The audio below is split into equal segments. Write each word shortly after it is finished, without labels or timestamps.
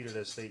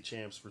as state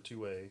champs for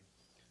 2A.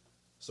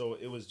 So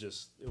it was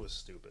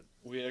stupid.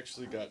 We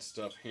actually got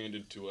stuff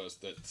handed to us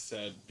that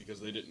said, because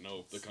they didn't know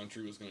if the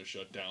country was going to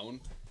shut down,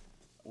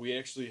 we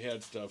actually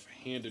had stuff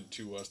handed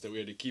to us that we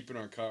had to keep in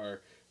our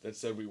car that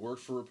said we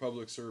worked for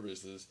Republic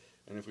Services,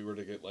 and if we were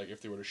to get, like,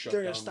 if they were to shut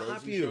down roads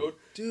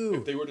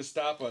if they were to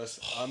stop us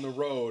on the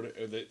road,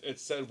 it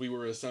said we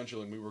were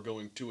essential and we were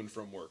going to and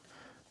from work.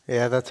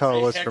 Yeah, that's how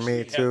it was for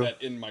me, too. I had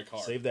that in my car.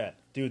 Save that.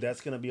 Dude,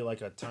 that's going to be like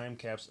a time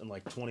capsule in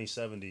like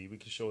 2070. We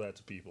can show that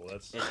to people.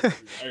 That's.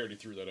 I already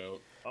threw that out.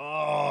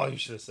 Oh, you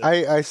should have said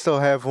I still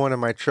have one in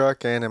my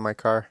truck and in my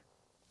car.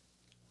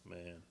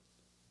 Man.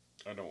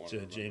 I don't want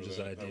to. James's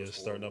idea is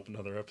starting up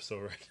another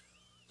episode right now.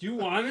 Do you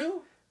want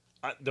to?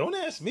 Don't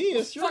ask me.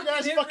 It's your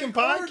guys' fucking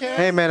podcast.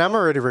 Hey, man, I'm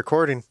already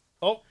recording.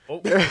 Oh.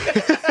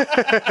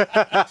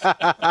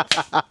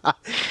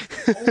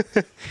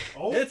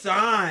 It's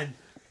on.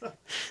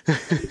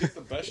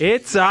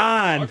 It's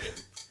on.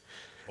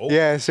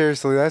 Yeah,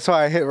 seriously. That's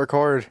why I hit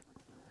record.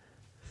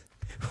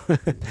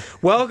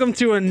 Welcome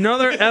to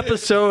another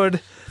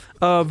episode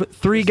of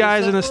Three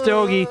Guys in a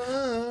Stogie.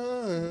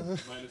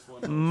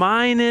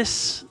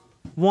 Minus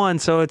one.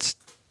 So it's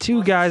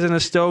two guys in a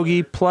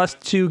stogie plus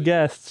two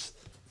guests.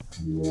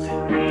 I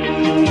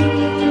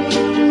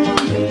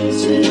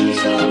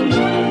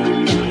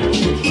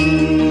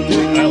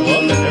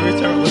love it. Every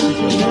time I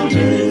listen to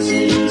it.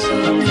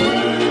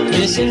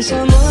 Missing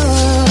someone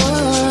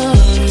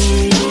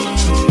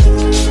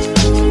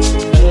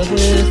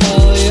with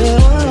all your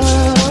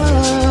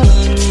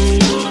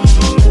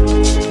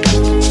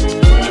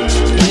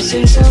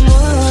missing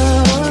someone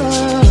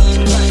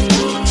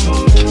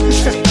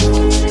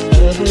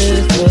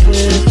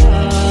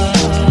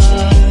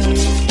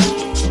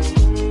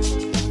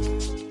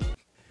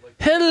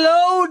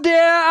Hello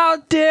there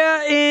out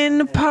there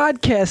in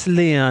podcast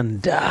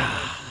land.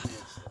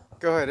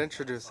 Go ahead,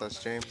 introduce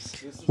us,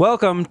 James.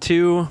 Welcome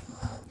to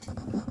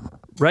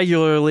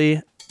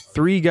regularly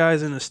Three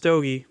Guys in a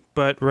Stogie,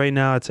 but right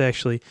now it's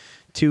actually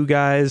two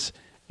guys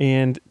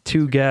and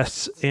two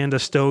guests and a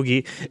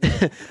stogie.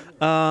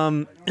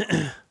 I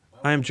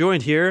am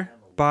joined here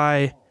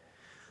by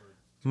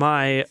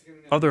my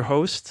other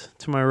host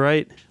to my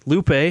right,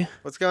 Lupe.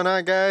 What's going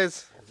on,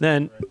 guys?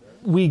 Then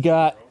we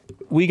got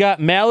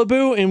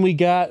Malibu and we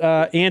got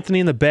Anthony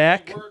in the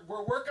back.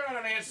 We're working on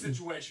an ant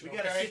situation. We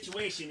got a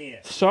situation here.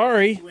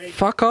 Sorry,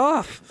 fuck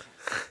off.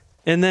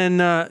 And then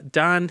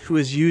Don, who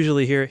is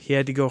usually here, he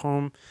had to go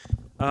home.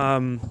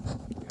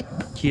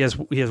 He has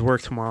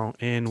work tomorrow,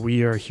 and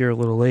we are here a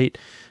little late.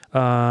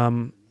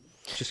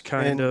 Just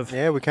kind of.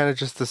 Yeah, we kind of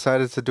just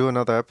decided to do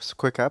another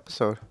quick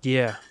episode.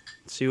 Yeah,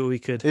 see what we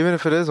could. Even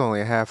if it is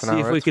only a half an hour,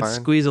 See if we could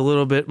squeeze a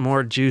little bit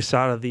more juice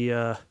out of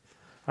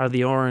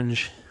the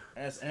orange.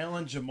 As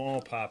Alan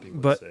Jamal Poppy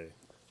would But- say.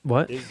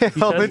 What?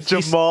 Alan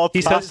Jamal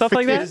He said stuff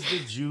like that. Is the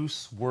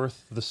juice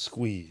worth the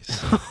squeeze?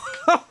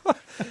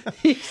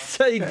 He does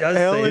say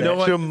Alan that. You know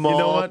what?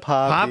 Jamal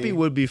Poppy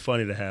would be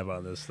funny to have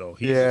on this, though.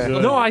 He's Yeah.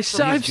 good. No, I've He's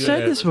said good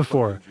at- this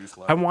before.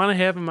 I want to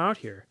have him out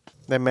here.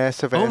 That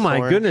massive Oh ass my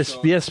orange. goodness!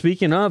 Yeah,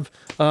 speaking of,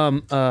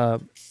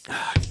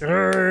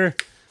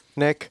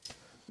 Nick.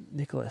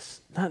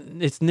 Nicholas,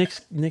 it's Nick's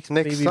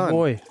baby son.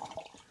 boy,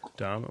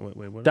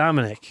 Wait, what?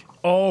 Dominic.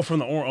 Oh, from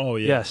the Oh,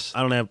 yeah. Yes.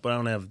 I don't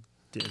have.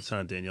 It's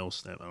not Danielle's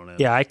snap. I don't have.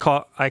 Yeah, I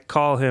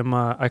call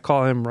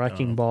him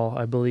Wrecking Ball,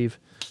 I believe,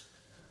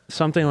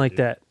 something like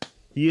that.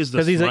 He is the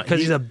Because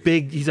he's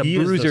a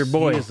bruiser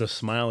boy. He is the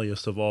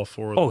smiliest of all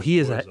four. Of Oh, those he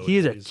is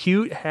boys, a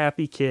cute,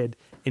 happy kid,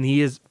 and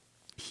he's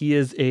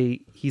a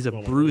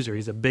bruiser.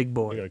 He's a big I got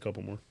boy. a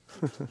couple more.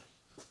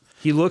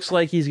 He looks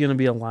like he's gonna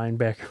be a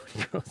linebacker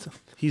when he grows up.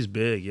 He's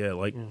big, yeah.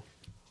 Like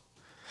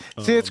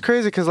See, it's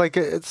crazy because like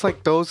it's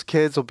like those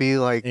kids will be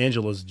like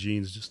Angela's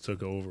genes just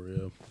took over.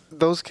 Yeah.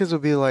 those kids will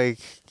be like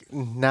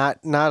not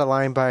a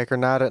linebacker,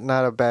 not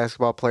a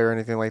basketball player or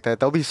anything like that.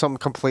 They'll be something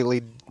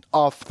completely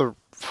off the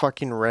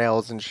fucking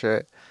rails and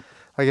shit.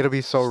 Like it'll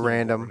be so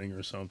random. Snowboarding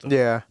or something.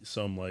 Yeah.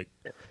 Some like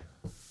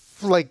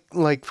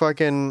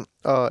fucking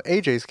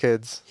AJ's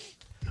kids.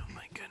 Oh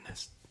my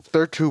goodness,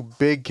 They're two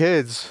big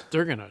kids.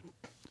 they're gonna.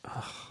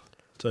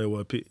 tell you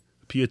what,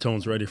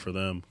 Piatone's ready for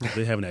them.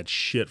 They haven't had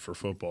shit for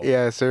football.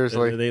 Yeah,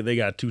 seriously. They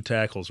got two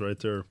tackles right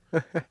there.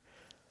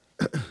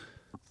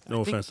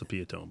 No offense to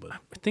Piatone, but I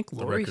think the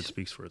Lori. record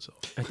speaks for itself.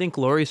 I think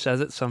Lori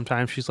says it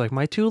sometimes. She's like,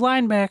 my two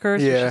linebackers.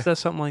 Or Yeah. she says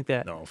something like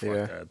that. No, fuck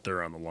Yeah. that.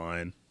 They're on the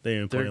line. They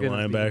ain't They're playing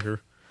gonna be- linebacker.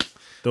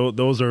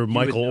 Those are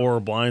Michael know.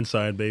 Orr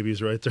blindside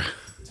babies right there.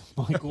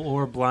 Michael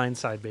or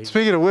Blindside, baby.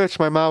 Speaking of which,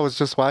 my mom was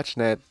just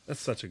watching it. That's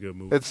such a good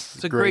movie.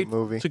 It's a great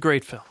movie. It's a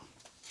great film.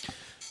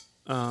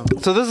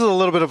 So this is a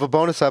little bit of a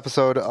bonus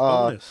episode.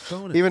 Bonus.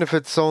 Even if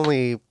it's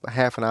only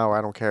half an hour,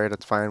 I don't care.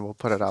 That's fine. We'll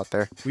put it out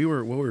there. we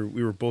were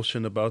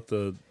bullshitting about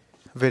the.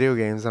 Video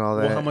games and all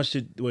that. Well, how much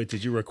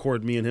did you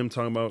record me and him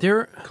talking about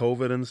There-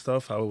 COVID and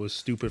stuff? How it was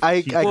stupid. For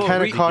I people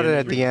kind at of caught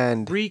it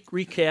beginning? at the end.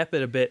 Recap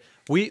it a bit.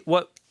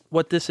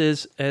 What this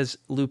is, as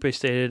Lupe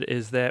stated,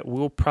 is that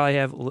we'll probably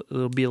have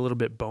it'll be a little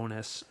bit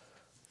bonus,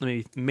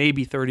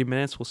 maybe 30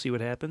 minutes. We'll see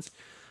what happens.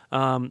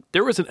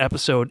 There was an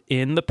episode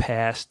in the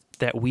past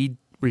that we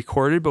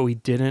recorded, but we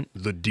didn't.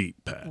 The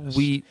deep past.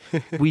 We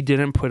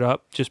didn't put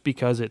up just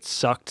because it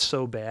sucked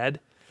so bad.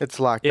 It's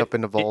locked up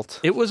in the vault.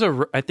 It was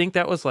I think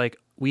that was like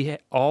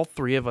all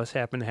three of us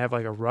happened to have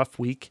like a rough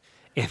week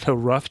and a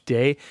rough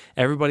day.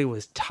 Everybody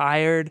was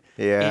tired.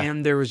 Yeah.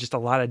 And there was just a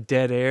lot of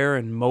dead air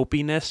and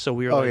mopiness. So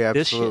we were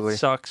this absolutely. shit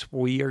sucks.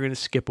 We are going to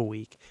skip a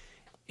week.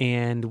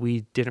 And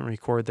we didn't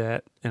record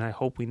that. And I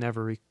hope we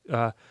never. We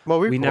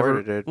we never-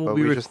 recorded it, well, but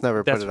we we rec- just never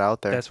put that's- it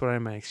out there. That's what I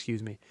meant.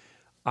 Excuse me.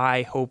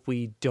 I hope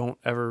we don't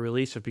ever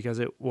release it because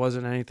it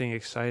wasn't anything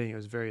exciting. It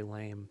was very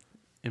lame,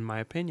 in my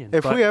opinion.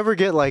 If But we ever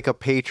get like a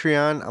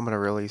Patreon, I'm gonna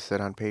release it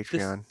on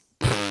Patreon.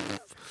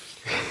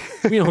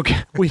 we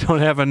don't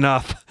have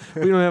enough.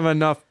 We don't have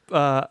enough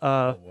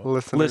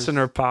Listeners.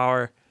 listener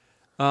power.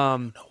 I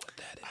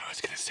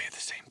was gonna say the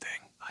same thing.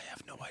 I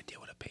have no idea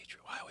what a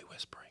Patreon. Why are we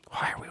whispering?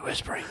 Why are we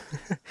whispering?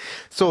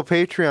 So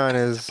Patreon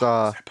is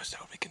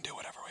Episode, we can do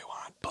whatever we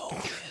want.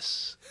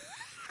 Bonus.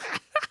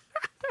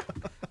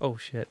 Oh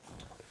shit!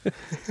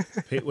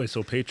 Wait,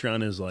 so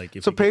Patreon is like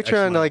if so you get X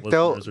Patreon amount of like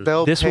listeners or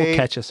they'll This pay, will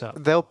catch us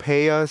up. They'll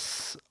pay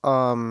us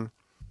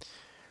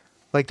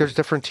like there's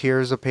different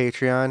tiers of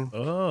Patreon.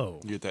 Oh,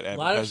 You get that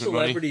advertisement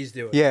money.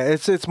 do it. Yeah,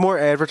 it's more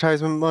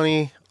advertisement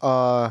money.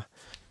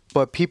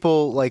 But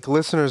people like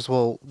listeners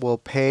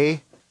will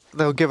pay.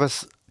 They'll give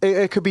us.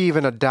 It could be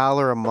even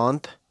 $1 a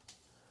month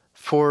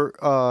for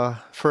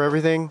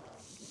everything.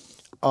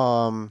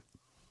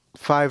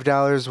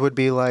 $5 would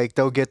be like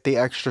they'll get the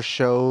extra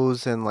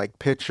shows and like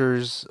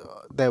pictures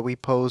that we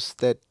post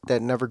that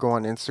never go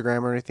on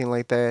Instagram or anything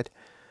like that.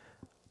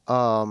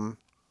 And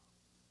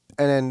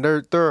then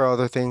there are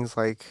other things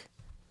like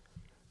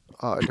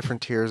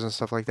different tiers and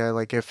stuff like that.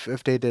 Like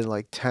if they did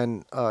like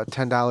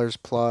 $10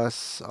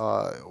 plus,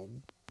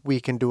 we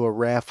can do a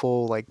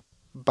raffle, like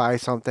buy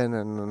something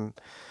and then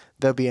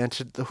they'll be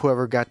entered.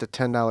 Whoever got the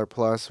 $10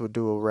 plus would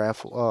do a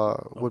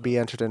raffle. Would be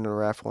entered in a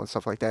raffle and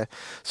stuff like that.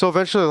 So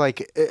eventually,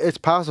 like it's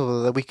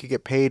possible that we could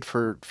get paid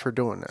for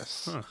doing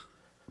this. Huh.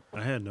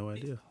 I had no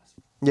idea.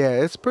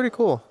 Yeah, it's pretty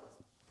cool.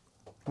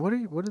 What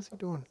is he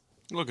doing?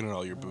 Looking at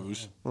all your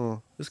booze.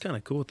 It's kind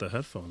of cool with the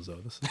headphones though.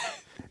 This is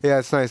Yeah,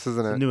 it's nice,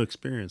 isn't a it? new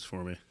experience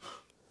for me.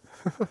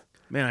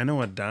 Man, I know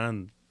what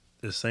Don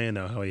is saying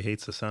now. How he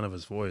hates the sound of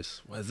his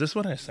voice. Is this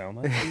what I sound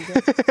like? to you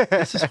guys?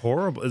 This is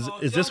horrible.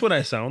 Is this what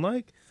I sound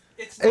like?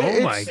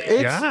 Oh my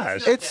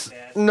gosh.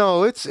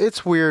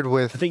 It's weird I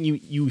with think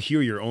you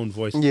hear your own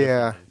voice. Yeah.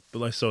 differently. But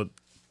like so,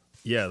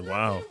 yeah.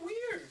 Wow.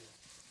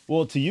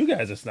 Well, to you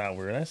guys, it's not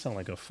weird. I sound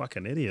like a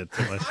fucking idiot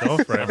to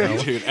myself right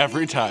now. Dude,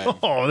 every time.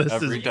 Oh, this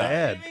Every is time.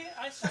 bad.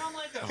 I sound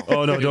like a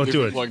Oh no, don't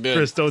do it, Plugged in.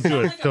 Chris. Don't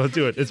do it. Don't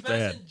do it. It's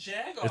bad. bad. Jag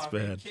It's off. Are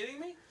you bad. kidding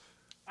me?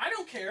 I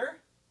don't care.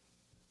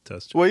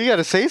 Test. well, you got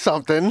to say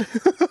something.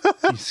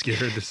 He's scared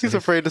to say. He's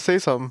afraid to say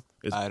something.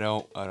 I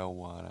don't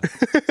want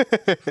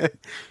to.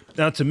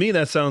 Now, to me,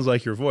 that sounds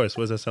like your voice.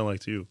 What does that sound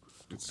like to you?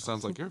 It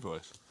sounds like your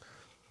voice.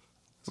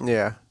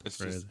 Yeah. It's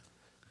Right. just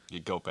you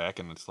go back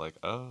and it's like,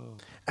 oh,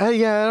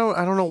 Yeah,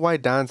 I don't know why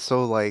Don's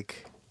so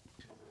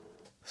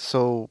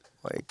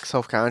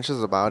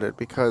self-conscious about it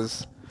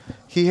because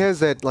he has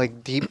that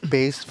like deep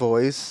bass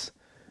voice.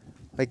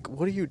 Like,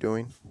 what are you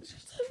doing?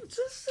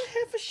 Just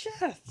half a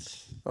shot.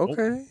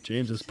 Okay.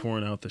 James is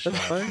pouring out the shot.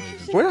 Fine.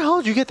 Where the hell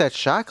did you get that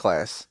shot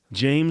glass?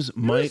 James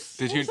might.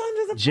 did you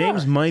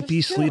James might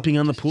be sleeping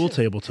on the pool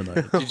table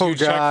tonight. did you Oh,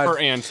 check God. for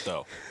ants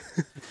though?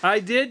 I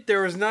did.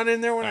 There was none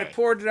in there when I Alright.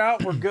 poured it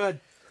out. We're good.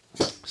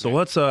 So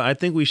let's. I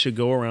think we should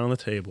go around the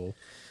table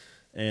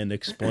and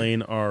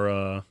explain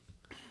our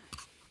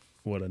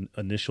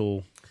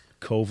initial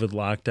COVID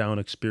lockdown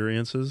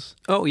experiences,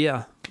 Oh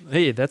yeah.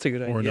 Hey, that's a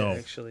good idea. or no?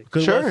 Actually,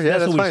 Because Sure, that's, yeah, that's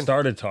that's what we fine.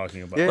 started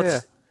talking about. Yeah,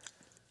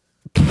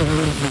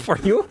 are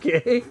you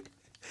okay?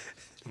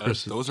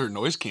 Those are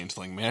noise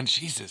canceling, man.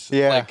 Jesus.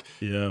 Yeah. Like,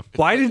 Yeah.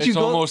 Why did it's you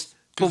go? almost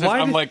But because why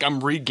I'm did- like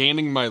I'm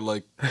regaining my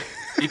like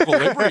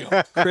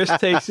equilibrium. Chris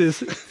takes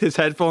his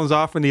headphones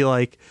off and he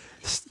like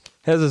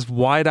has this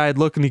wide-eyed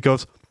look and he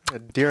goes, yeah.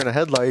 Deer in the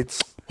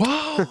headlights.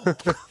 "Wow!"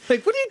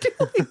 Like, what are you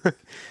doing?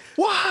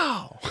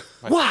 Wow!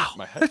 Wow!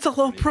 My That's a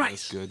low head's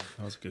price. Good.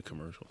 That was a good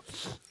commercial.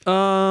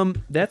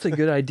 That's a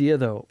good idea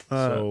though.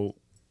 So,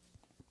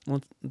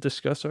 Let's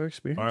discuss our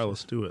experience. all right,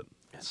 let's do it.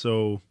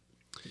 So,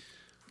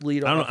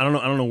 Lead I off.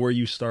 don't know where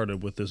you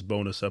started with this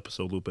bonus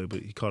episode, Lupe, but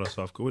he caught us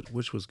off,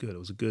 which was good. It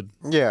was a good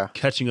Yeah.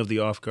 catching of the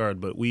off guard.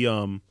 But we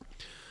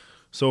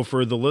so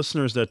for the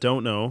listeners that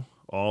don't know,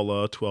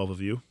 all 12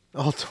 of you,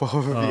 All 12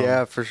 of them.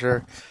 Yeah, for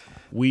sure.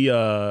 we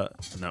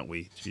not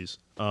we, jeez.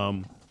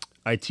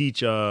 I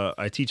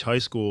teach high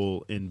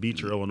school in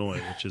Beecher, Illinois,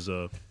 which is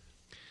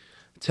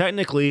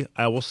technically,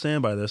 I will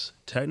stand by this.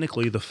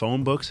 Technically, the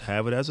phone books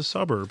have it as a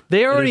suburb.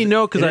 They already It is-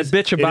 know 'cause it I is-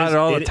 bitch about it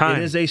all the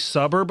time. It is a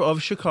suburb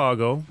of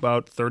Chicago,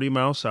 about 30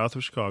 miles south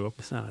of Chicago.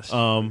 It's not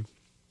a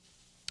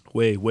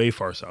Way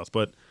far south.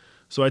 But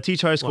so I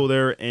teach high school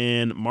there,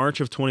 and March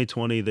of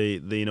 2020,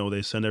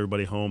 they send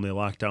everybody home. They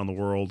lock down the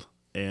world,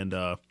 and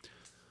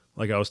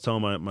like I was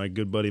telling my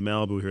good buddy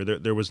Malibu here,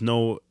 there was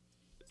no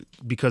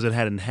because it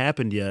hadn't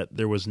happened yet,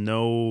 there was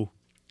no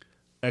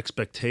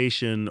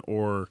expectation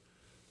or.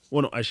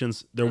 Well, no, I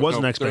shouldn't. There was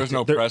an expectation. There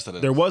was no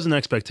precedent. There was an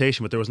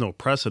expectation, but there was no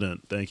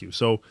precedent. Thank you.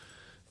 So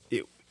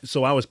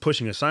I was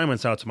pushing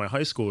assignments out to my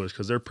high schoolers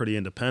because they're pretty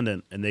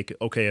independent, and they could,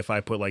 okay, if I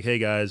put like, hey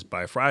guys,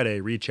 by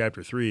Friday, read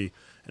chapter 3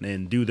 and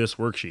then do this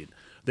worksheet,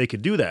 they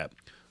could do that.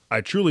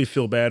 I truly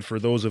feel bad for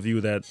those of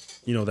you that,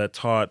 that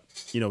taught,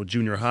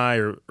 junior high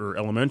or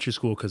elementary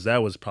school, because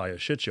that was probably a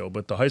shit show,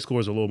 but the high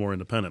schoolers are a little more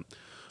independent.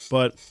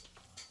 But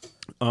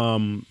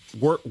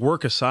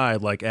work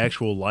aside, like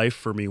actual life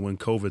for me when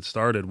COVID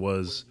started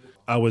was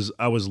I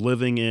was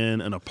living in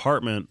an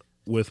apartment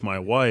with my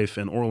wife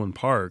in Orland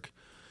Park,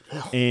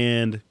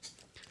 and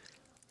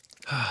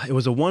it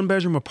was a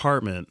 1-bedroom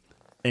apartment.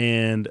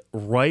 And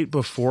right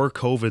before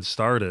COVID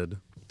started,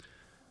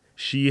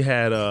 she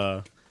had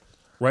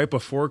right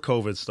before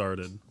COVID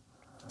started,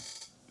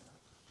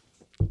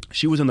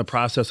 she was in the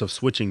process of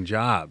switching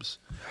jobs.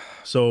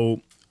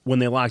 So when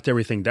they locked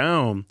everything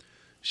down,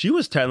 she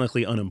was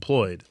technically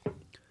unemployed.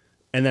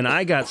 And then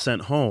I got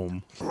sent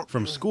home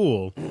from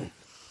school.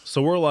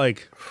 So we're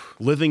like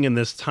living in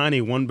this tiny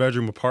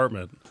 1-bedroom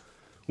apartment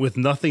with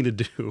nothing to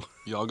do.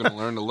 Y'all gonna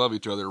learn to love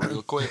each other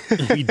real quick.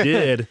 We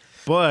did,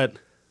 but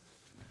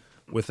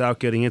without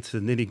getting into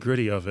the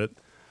nitty-gritty of it,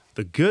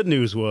 the good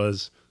news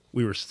was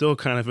we were still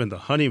kind of in the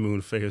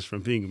honeymoon phase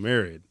from being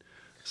married.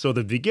 So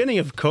the beginning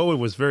of COVID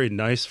was very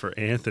nice for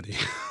Anthony.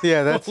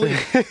 Yeah, that's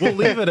we'll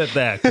leave it at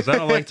that because I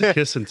don't like to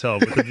kiss and tell.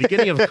 But the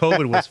beginning of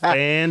COVID was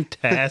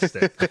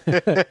fantastic.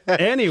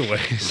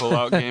 Anyways,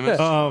 Pull-out game is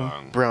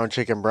strong. brown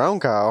chicken, brown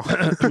cow.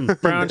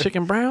 Brown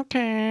chicken, brown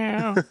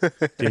cow.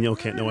 Danielle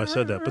can't know I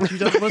said that, but she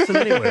doesn't listen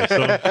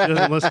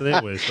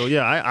anyway. So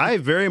yeah, I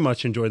very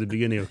much enjoyed the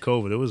beginning of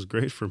COVID. It was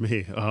great for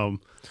me.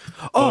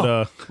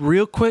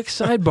 Real quick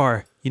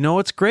sidebar. You know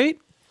what's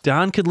great?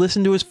 Don could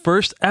listen to his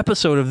first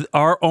episode of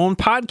our own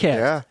podcast.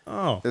 Yeah.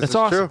 Oh, This That's is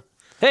awesome. true.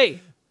 Hey,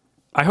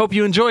 I hope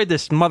you enjoyed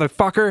this,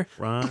 motherfucker.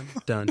 Ron,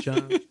 Don,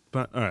 John.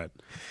 But all right.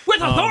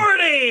 With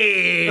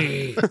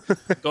authority.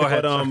 Go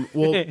ahead. But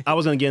well, I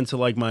was gonna get into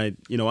like my,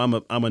 I'm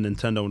a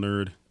Nintendo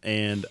nerd,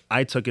 and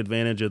I took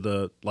advantage of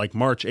the like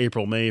March,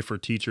 April, May for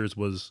teachers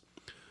was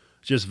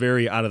just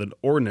very out of the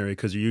ordinary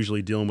because you're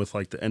usually dealing with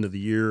like the end of the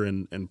year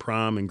and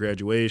prom and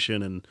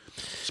graduation and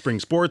spring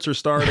sports are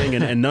starting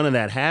and none of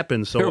that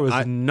happened. So There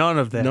was none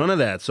of that. None of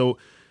that. So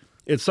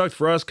it sucked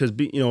for us because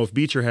if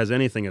Beecher has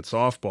anything at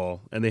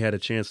softball, and they had a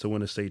chance to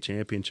win a state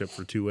championship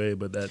for 2A,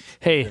 but that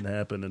didn't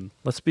happen. And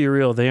Let's be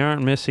real. They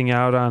aren't missing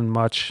out on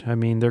much. I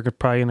mean, they're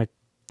probably going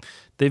to.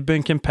 They've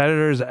been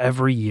competitors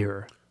every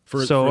year.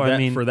 for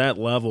that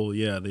level,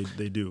 yeah,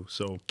 they do.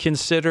 So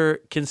consider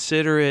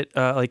it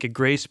like a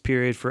grace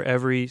period for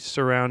every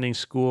surrounding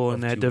school in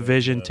that 2A,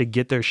 division yeah. to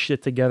get their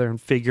shit together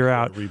and figure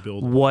out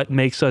rebuild. what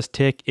makes us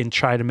tick and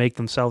try to make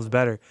themselves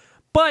better.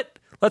 But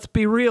let's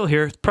be real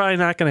here. It's probably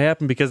not going to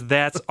happen because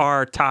that's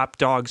our top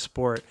dog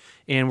sport,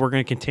 and we're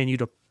going to continue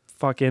to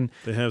fucking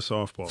they have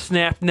softball.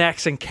 snap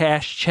necks and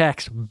cash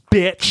checks,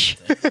 bitch.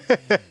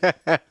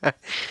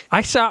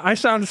 I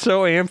sound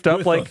so amped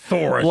up,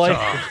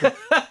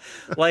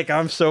 like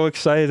I'm so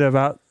excited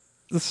about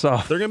the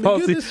softball. They're gonna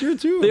be good this year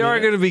too. They man. are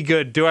going to be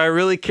good. Do I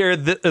really care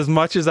as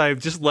much as I've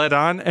just let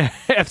on?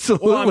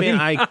 Absolutely. Well, I mean,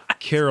 I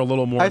care a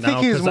little more. I think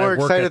now he's 'cause more I work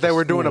excited at the that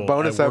we're doing a school.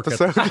 bonus I work at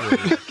the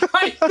episode. school.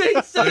 I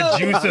think so. The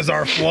juices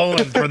are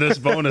flowing for this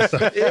bonus.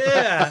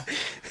 Yeah.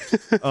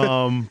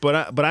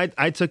 But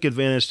I took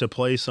advantage to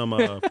play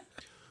some.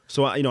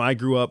 So I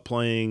grew up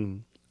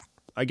playing.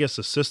 I guess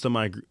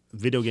the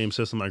video game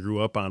system I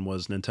grew up on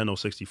was Nintendo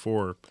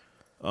 64.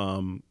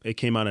 It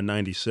came out in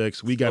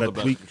 '96. We got Still it.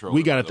 the best controller,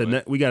 We got by it. the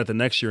way. We got it the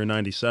next year in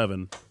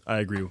 '97. I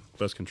agree.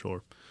 Best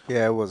controller.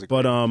 Yeah, it was.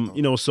 But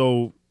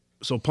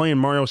so playing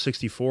Mario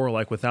 64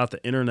 like without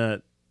the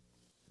internet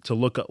to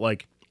look up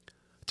like.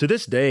 To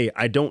this day,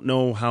 I don't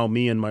know how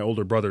me and my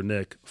older brother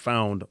Nick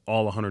found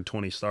all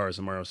 120 stars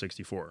in Mario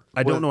 64.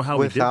 I don't know how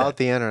we did that. Without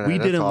the internet, we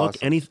that's didn't look awesome.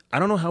 any. I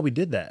don't know how we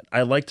did that.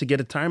 I like to get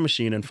a time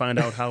machine and find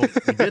out how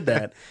we did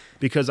that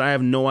because I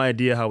have no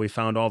idea how we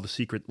found all the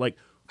secret. Like,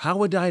 how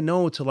would I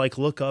know to like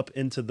look up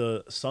into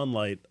the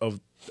sunlight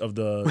of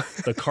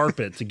the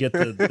carpet to get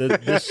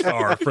this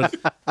star?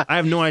 I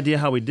have no idea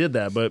how we did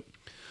that. But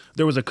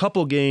there was a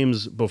couple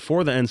games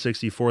before the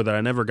N64 that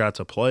I never got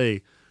to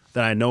play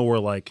that I know were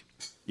like,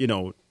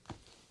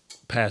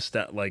 past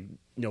that, like,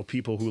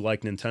 people who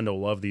like Nintendo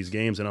love these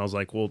games. And I was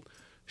like, well,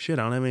 shit,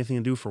 I don't have anything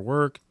to do for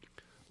work.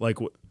 Like,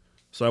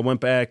 so I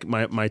went back.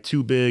 My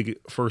two big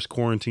first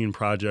quarantine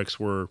projects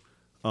were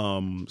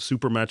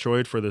Super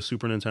Metroid for the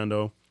Super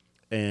Nintendo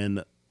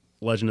and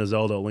Legend of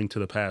Zelda: A Link to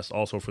the Past,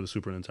 also for the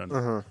Super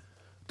Nintendo.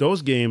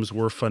 Those games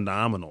were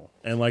phenomenal.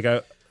 And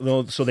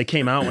so they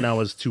came out when I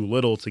was too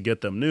little to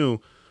get them new.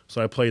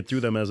 So I played through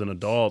them as an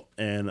adult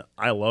and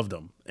I loved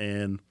them.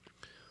 And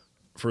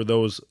for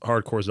those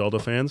hardcore Zelda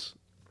fans,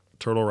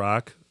 Turtle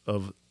Rock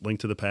of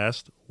Link to the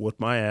Past whooped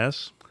my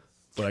ass,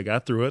 but I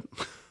got through it.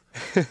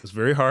 It was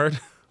very hard,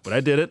 but I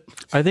did it.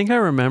 I think I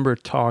remember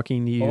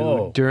talking to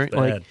you during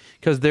bad.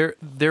 because there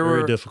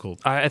Very were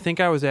difficult. I think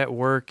I was at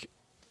work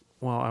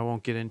well, I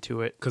won't get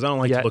into it because I don't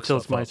like yet to look till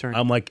stuff it's my up. turn.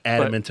 I'm like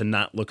adamant to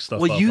not look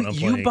stuff Well, up you when I'm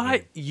playing. you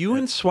buy you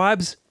and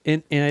Swabs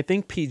and I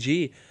think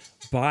PG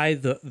buy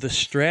the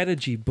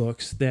strategy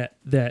books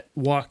that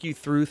walk you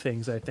through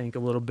things. I think a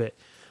little bit.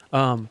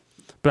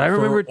 But I for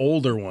remember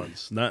older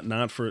ones,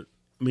 not for.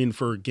 I mean,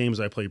 for games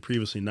I played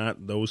previously,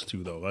 not those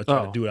two though. I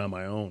tried Oh. to do it on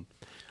my own,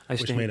 I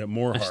which stand, made it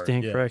more I hard.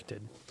 stand yeah.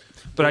 corrected.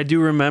 But I do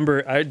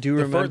remember.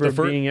 the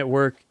fir- being at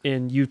work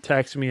and you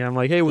text me. I'm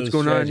like, "Hey, what's Those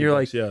going on?" And strategy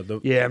you're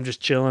books, like, yeah, I'm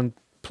just chilling,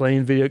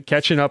 playing video,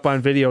 catching up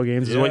on video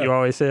games is what Yeah. you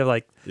always say.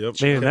 Like,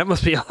 Yep. man, that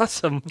must be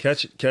awesome.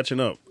 Catching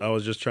up. I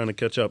was just trying to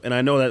catch up, and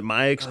I know that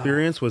my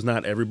experience was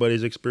not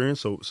everybody's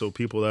experience. So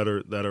people that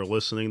are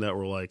listening that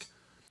were like,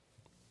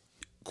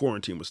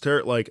 quarantine was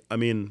terrible. Like, I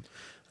mean,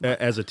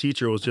 as a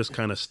teacher, it was just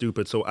kind of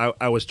stupid. So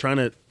I was trying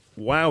to.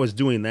 Why I was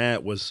doing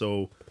that was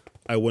so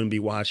I wouldn't be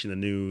watching the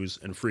news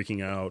and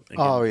freaking out and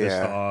getting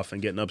pissed off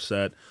and getting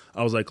upset.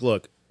 I was like,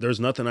 look, there's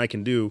nothing I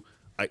can do.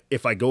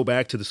 If I go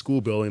back to the school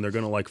building, they're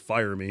gonna like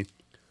fire me.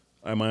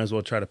 I might as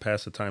well try to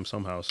pass the time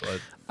somehow. So I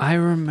I played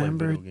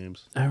remember. video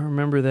games. I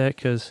remember that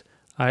because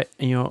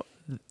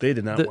They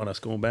did not want us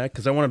going back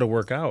because I wanted to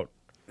work out.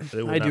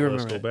 They would I not do let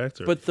us remember go that. back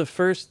there. But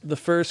the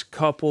first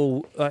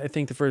couple, I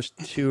think the first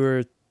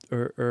two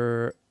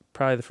or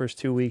probably the first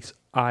 2 weeks,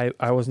 I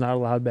was not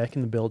allowed back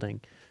in the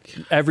building.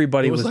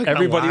 Everybody it was like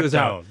everybody a was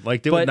out. lockdown.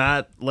 Like they But- would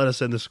not let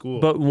us into school.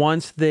 But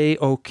once they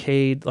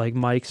okayed, like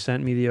Mike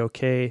sent me the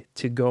okay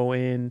to go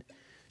in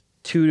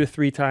 2 to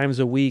 3 times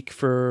a week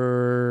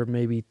for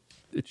maybe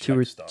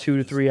two stuff,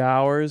 to 3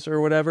 hours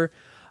or whatever,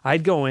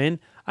 I'd go in.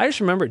 I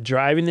just remember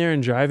driving there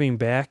and driving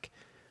back,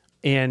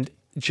 and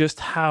just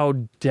how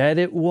dead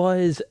it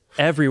was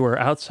everywhere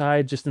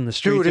outside, just in the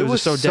streets. Dude, it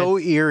was just so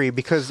dead. eerie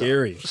because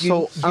Scary.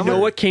 So You know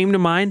what came to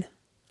mind?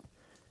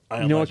 I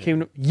You Am know what Legend. came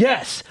to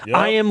Yes, Yup,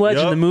 I Am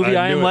Legend. yup, The movie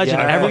I knew Am it. Legend.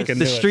 Yeah, I fucking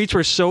The knew it. streets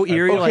were so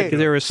eerie, like Okay,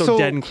 they were so so-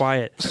 dead and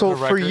quiet. So The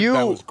for record, you,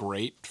 that was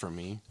great for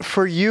me.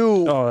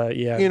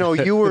 Yeah. you know,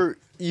 you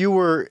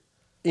were,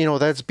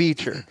 that's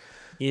Beecher,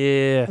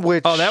 Yeah.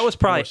 Which- that was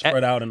probably More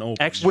spread out and open.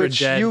 extra which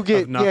dead. you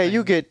get, of nothing.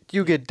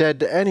 you get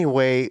dead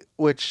anyway.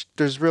 Which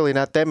there's really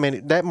not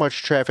that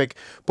much traffic.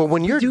 But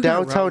when you're do got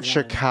Route downtown 1.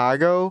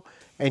 Chicago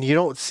and you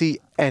don't see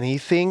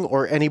anything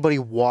or anybody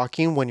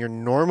walking when you're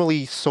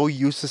normally so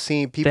used to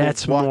seeing people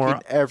That's walking more-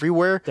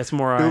 everywhere, That's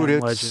more dude, I Am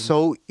it's Legend.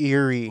 so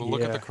eerie. Well,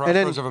 look at the Yeah. And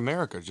then- Crossroads of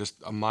America, just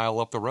a mile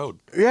up the road.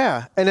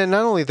 Yeah, and then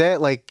not only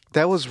that, like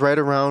that was right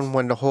around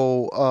when the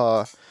whole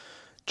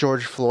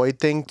George Floyd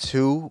thing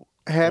too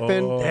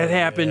happened. Oh, That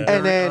happened. yeah.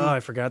 And then- I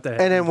forgot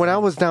that. And then when I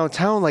was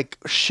downtown, like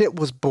shit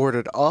was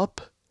boarded up.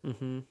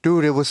 Mm-hmm.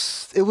 Dude, it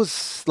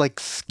was like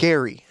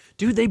scary.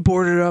 dude, they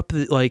boarded up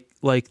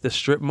like the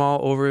strip mall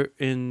over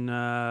in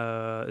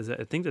I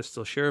think that's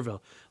still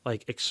Cherville,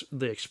 like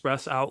the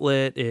Express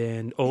Outlet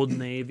and Old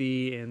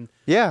Navy and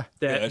Yeah.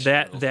 that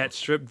that's that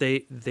strip.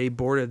 They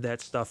boarded that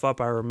stuff up.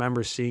 I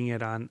remember seeing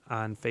it on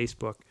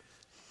Facebook,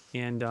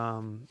 and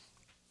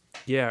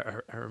yeah,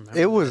 I remember.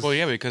 It was Well,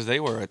 yeah, because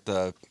they were at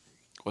the.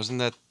 Wasn't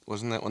that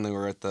when they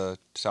were at the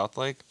South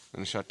Lake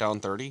and shut down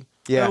 30?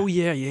 yeah. Oh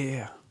yeah.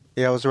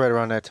 Yeah, it was right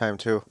around that time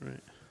too. Right.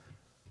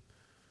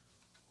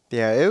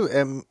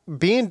 Yeah,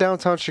 being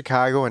downtown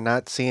Chicago and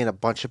not seeing a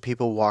bunch of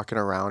people walking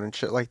around and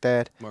shit like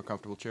that, More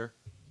comfortable chair.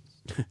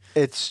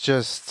 it's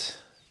just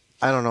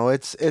I don't know,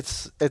 it's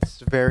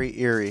very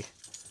eerie.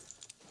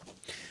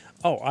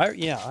 Oh, I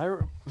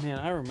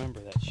remember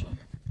that shit.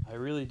 I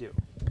really do.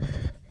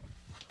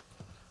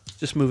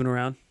 Just moving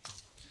around.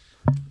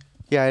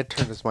 Yeah, I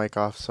turned his mic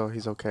off, so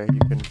he's okay. You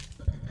can.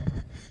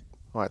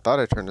 Oh, I thought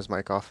I turned his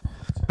mic off.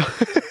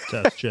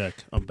 Test check.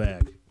 I'm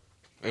back.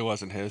 It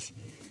wasn't his.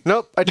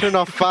 Nope, I turned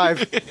off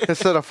 5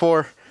 instead of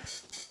 4.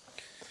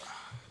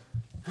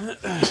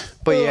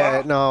 But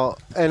yeah, no.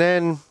 And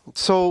then,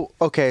 so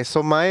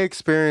my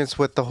experience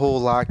with the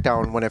whole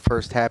lockdown when it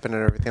first happened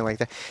and everything like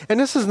that. And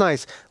this is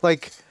nice.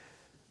 Like,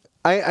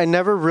 I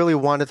never really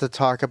wanted to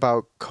talk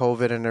about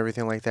COVID and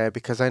everything like that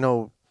because I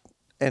know,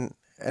 and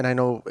I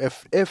know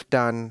if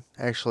Don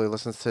actually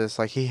listens to this,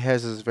 like, he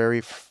has his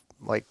very,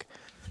 like,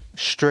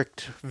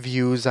 strict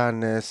views on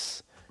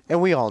this. And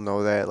we all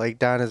know that. Like,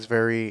 Don is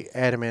very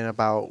adamant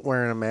about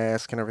wearing a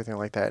mask and everything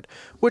like that,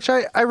 which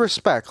I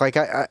respect. Like,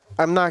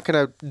 I'm not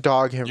going to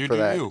dog him You for do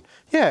that. you.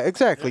 Yeah,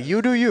 exactly.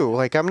 You do you.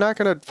 Like, I'm not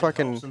going to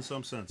fucking... Helps in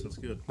some sense. That's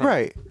good.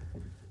 Right.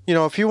 You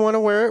know, if you want to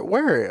wear it,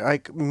 wear it.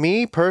 Like,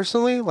 me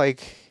personally,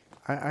 like,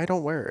 I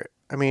don't wear it.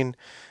 I mean,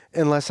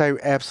 unless I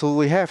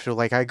absolutely have to.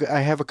 Like,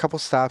 I have a couple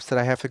stops that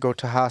I have to go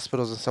to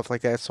hospitals and stuff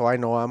like that, so I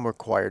know I'm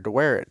required to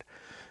wear it.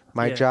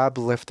 My Yeah. job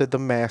lifted the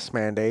mask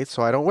mandate,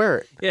 so I don't wear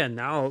it. Yeah,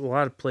 now a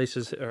lot of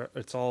places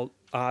it's all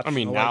optional.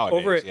 mean, Like, nowadays,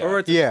 over at, yeah. over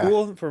at the Yeah.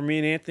 school for me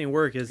and Anthony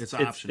work is It's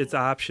it's optional.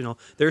 optional.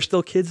 There's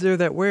still kids there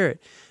that wear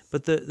it,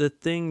 but the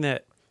thing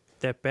that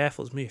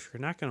baffles me, if you're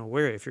not gonna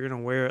wear it, if you're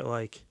gonna wear it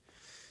like,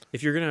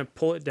 if you're gonna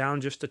pull it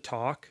down just to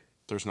talk,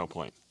 There's no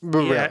point.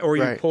 yeah, or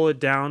you Right. pull it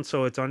down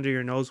so it's under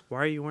your nose,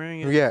 why are you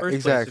wearing it? In Yeah, the first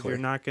exactly. Place if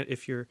you're not gonna,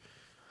 if you're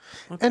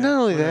And not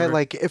only whatever. that,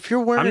 like if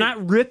you're wearing, I'm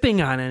not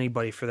ripping on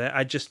anybody for that.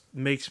 I just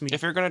makes me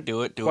If you're gonna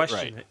do it, do it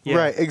question right. it. Yeah.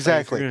 Right,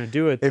 exactly. If you're gonna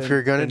do it, If then-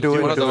 you're gonna then do it,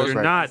 do do it it If right.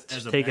 you're not, As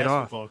just a take it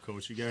off. basketball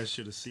coach, you guys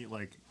should have seen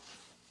like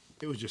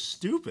it was just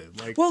stupid.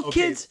 Like, Well,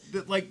 okay, kids-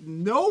 like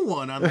no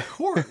one on the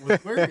court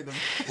was wearing them.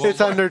 It's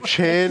on their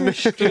chin.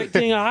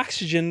 Restricting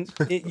oxygen.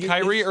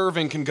 Kyrie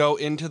Irving can go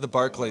into the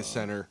Barclays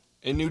Center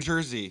in New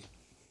Jersey,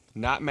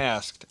 not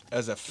masked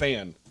as a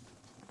fan,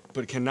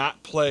 but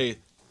cannot play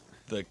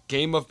the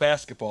game of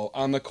basketball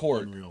on the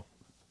court Unreal.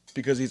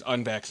 because he's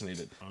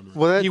unvaccinated.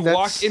 Well, He that's,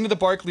 walked into the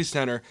Barclays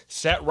Center,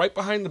 sat right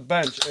behind the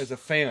bench as a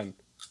fan,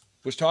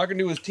 was talking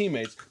to his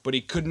teammates, but he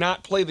could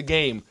not play the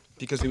game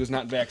because he was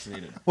not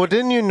vaccinated. Well,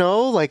 didn't you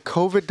know? Like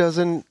COVID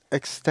doesn't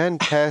extend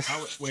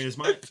past. Wait, is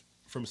my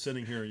from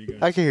sitting here? You guys?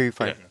 I can hear you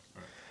fine. Okay,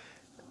 all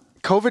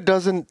right. COVID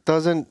doesn't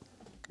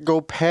go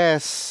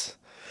past.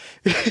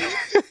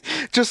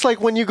 Just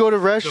like when you go to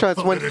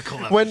restaurants, when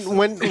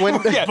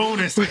Yeah.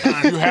 Bonus. You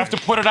have to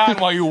put it on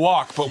while you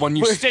walk, but when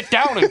you sit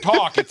down and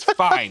talk, it's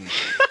fine.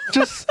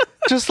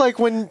 just like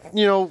when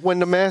when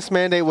the mask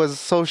mandate was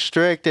so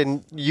strict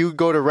and you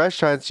go to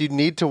restaurants, you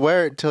need to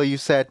wear it till you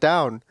sat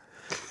down.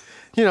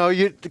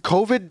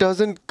 COVID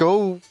doesn't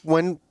go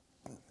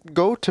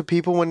to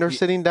people when they're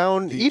sitting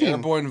down The eating.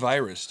 airborne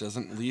virus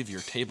doesn't leave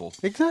your table.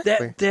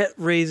 Exactly. That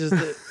raises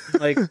the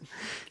like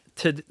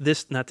to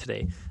this not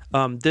today.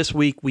 This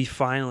week we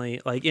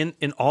finally like in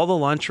all the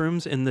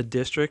lunchrooms in the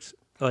districts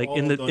like All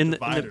in the the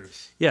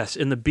dividers. yes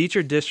in the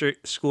Beecher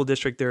district school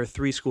district there are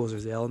 3 schools.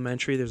 There's the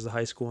elementary, there's the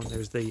high school, and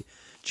there's the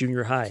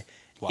junior high.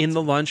 In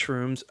the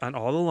lunchrooms, on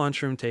all the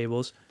lunchroom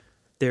tables,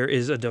 there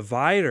is a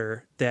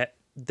divider that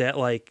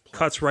like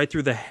cuts right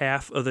through the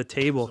half of the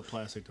table. It's a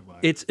plastic divider.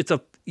 It's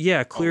a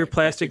clear like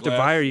plastic plexiglass?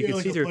 divider you Yeah, can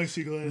like see a through.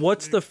 plexiglass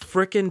What's thing. the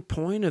frickin'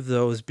 point of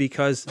those?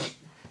 Because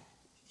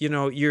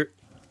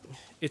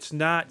it's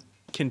not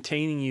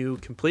containing you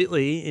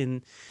completely,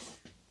 and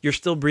you're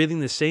still breathing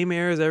the same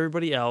air as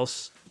everybody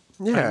else.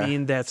 Yeah. I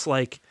mean that's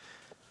like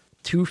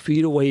 2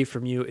 feet away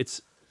from you.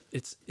 It's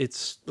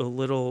a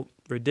little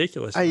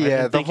ridiculous. I yeah,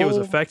 didn't the think it was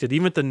whole- affected.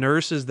 Even the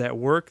nurses that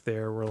work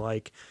there were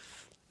like,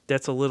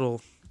 that's a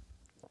little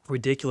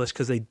ridiculous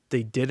because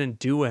they didn't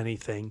do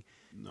anything.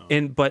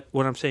 No. But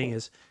what I'm saying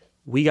is,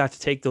 we got to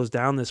take those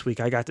down this week.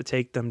 I got to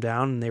take them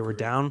down, and they were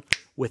down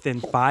within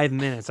 5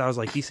 minutes. I was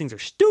like, these things are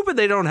stupid.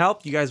 They don't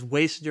help. You guys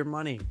wasted your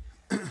money.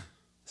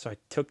 So I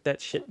took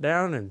that shit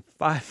down in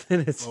 5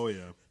 minutes. Oh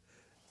yeah.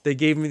 They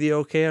gave me the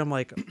okay. I'm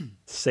like,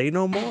 say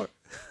no more.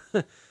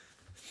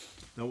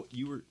 No,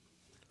 you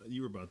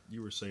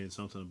were saying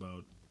something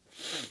about.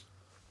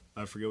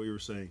 I forget what you were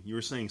saying. You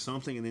were saying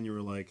something, and then you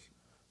were like,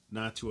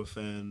 not to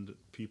offend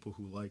people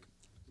who like.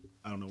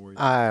 I don't know where.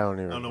 I don't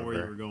even. I don't know where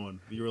you remember. were going.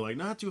 You were like,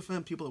 not to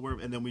offend people that wear,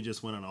 and then we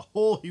just went on a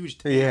whole huge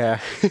tangent Yeah.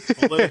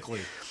 politically.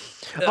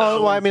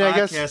 Oh well, I mean, I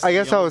guess Podcasting, I you know,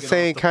 was get off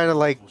saying the kind of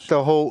like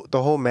political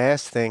the whole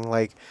mask thing.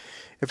 Like,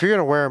 if you're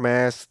gonna wear a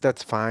mask,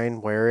 that's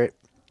fine, wear it.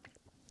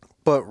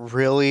 But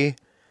really,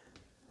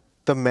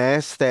 the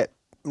masks that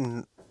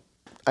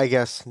I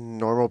guess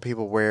normal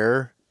people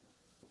wear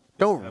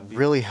don't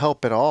really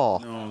help at all.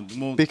 No,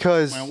 well,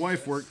 Because- my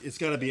wife worked. It's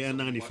got to be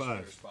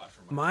N95.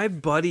 My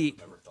buddy,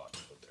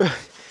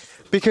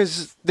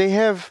 Because they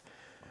have.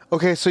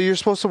 Okay, so you're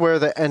supposed to wear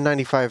the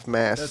N95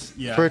 mask That's-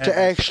 yeah, for it to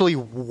I had- actually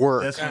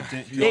work. That's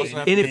what You also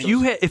have and to if get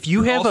you those- if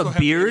you have also a have to get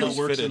beard, those- She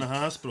works in fitted. a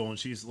hospital, and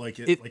she's like,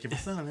 like if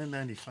it's not an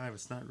N95,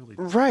 it's not really.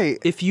 Right.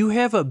 if you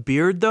have a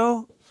beard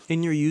though,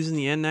 and you're using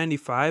the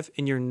N95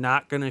 and you're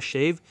not gonna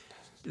shave,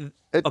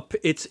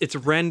 it's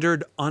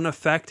rendered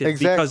unaffected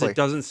because Exactly. it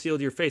doesn't seal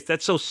to your face.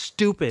 That's so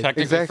stupid.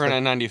 Technically, Exactly. for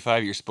an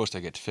N95, you're supposed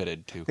to get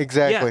fitted too.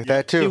 Exactly.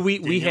 That See, too. we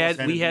Danielle's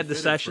had we had had to the be fitted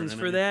for sessions an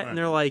for that, and N95.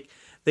 they're like,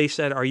 they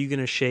said, "Are you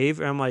gonna shave?"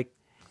 And I'm like,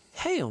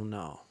 "Hell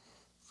no."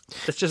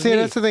 That's just See, me.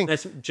 that's the thing.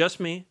 That's just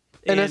me.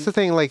 And that's the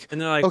thing, like,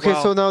 and they're like, okay,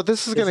 well, so now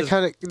this is gonna is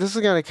kind of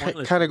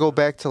pointless. kind of go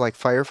back to like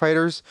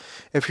firefighters.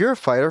 If you're a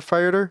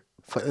firefighter,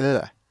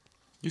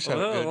 You said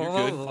it good.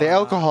 You're good. the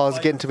alcohol is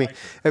getting to me.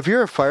 If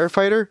you're a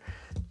firefighter,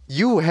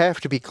 you have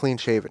to be clean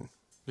shaven.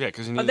 Yeah,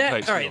 because you need a that tight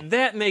all seal. right.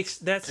 That makes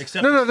that's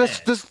Except No, the that's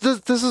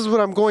hat. this is what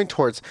I'm going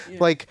towards.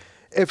 Like,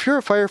 if you're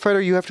a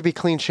firefighter, you have to be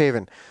clean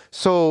shaven.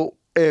 So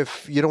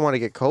if you don't want to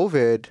get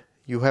COVID,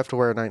 you have to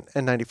wear an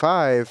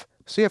N95.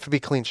 So you have to be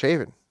clean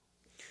shaven.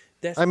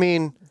 that's. I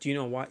mean, do you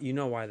know why? You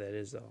know why that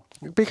is though.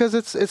 because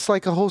it's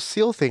like a whole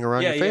seal thing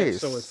around Yeah, your yeah. face.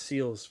 So it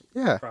seals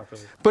Yeah.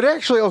 properly. But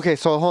actually, okay,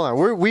 so hold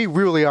on. We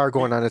really are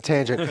going on a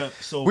tangent.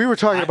 So We were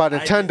talking about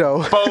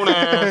Nintendo.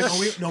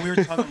 we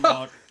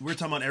were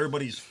talking about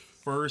everybody's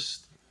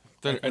first.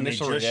 The When they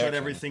initial just shut reaction.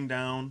 everything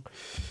down.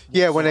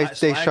 Yeah, when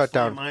So they I shut explained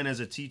down. Mine as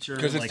a teacher,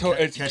 'Cause it's like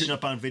it's- catching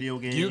up on video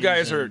games. You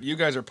guys and-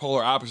 are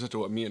polar opposite to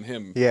what me and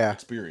him Yeah.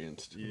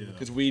 experienced. Yeah.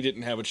 Because we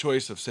didn't have a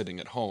choice of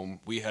sitting at home.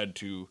 We had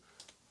to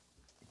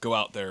go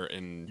out there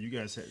and. You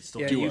guys had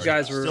still Yeah, do you our-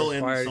 guys were still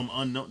required- in some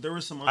unknown. There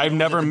was some. I've unknowns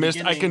never at the missed.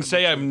 I beginning can of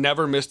say the I've trip.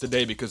 never missed a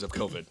day because of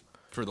COVID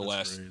for the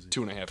last crazy.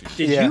 2.5 years.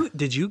 Did Yeah.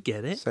 did you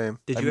get it? Same.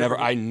 Did I've you never.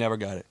 ever- I never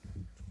got it.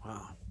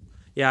 Wow.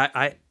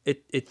 Yeah,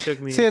 it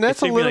took me. See, and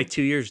that's it a took me little- like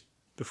 2 years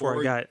before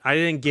Or- I got it. I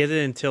didn't get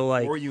it until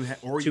like or you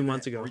 2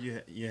 months ago. or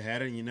you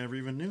had it and you never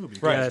even knew.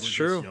 Because Right. we're That's just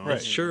true. young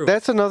That's and true.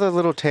 That's another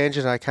little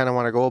tangent I kind of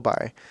want to go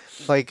by.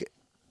 Like,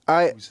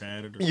 who's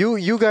had it or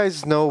you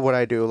guys know what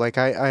I do. Like,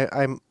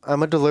 I'm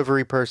a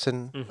delivery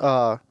person.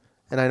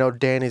 And I know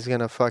Danny's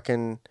gonna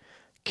fucking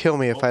kill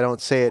me if I don't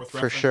say it fourth for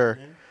reference sure.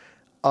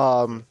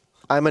 again?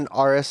 I'm an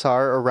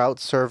RSR, a route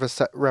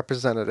service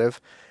representative.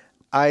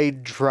 I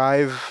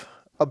drive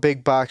a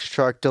big box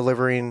truck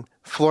delivering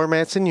floor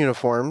mats and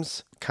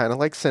uniforms, kind of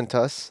like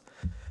Cintas.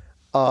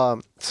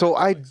 So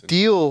I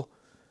deal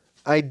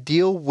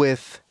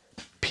with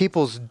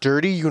people's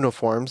dirty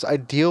uniforms. I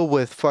deal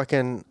with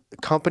fucking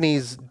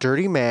companies'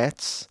 dirty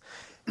mats,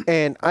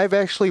 and I've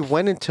actually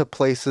went into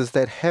places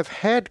that have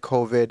had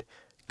COVID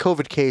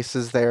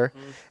cases there,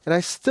 and I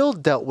still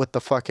dealt with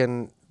the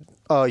fucking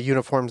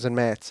uniforms and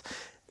mats.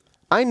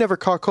 I never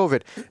caught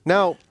COVID.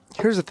 Now,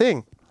 here's the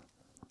thing.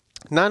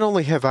 Not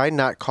only have I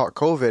not caught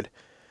COVID,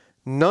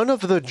 none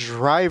of the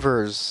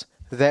drivers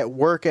that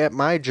work at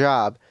my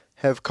job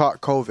have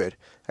caught COVID,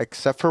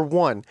 except for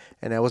one,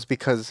 and that was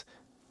because,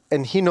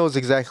 and he knows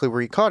exactly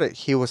where he caught it.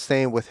 He was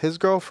staying with his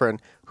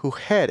girlfriend who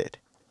had it.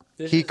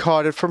 He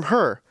caught it from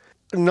her.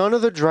 None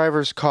of the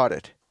drivers caught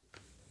it.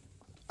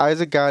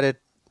 Isaac got it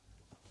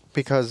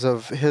because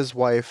of his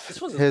wife.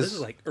 This was his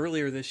like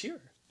earlier this year.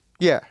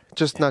 yeah,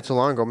 just not too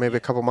long ago, maybe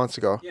a couple months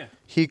ago. Yeah.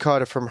 He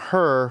caught it from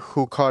her,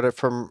 who caught it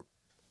from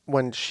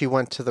when she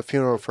went to the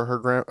funeral for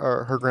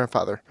her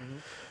grandfather.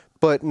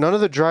 But none of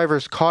the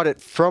drivers caught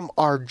it from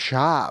our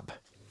job,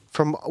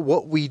 from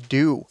what we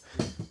do.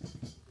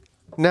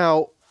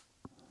 Now,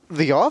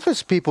 the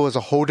office people is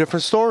a whole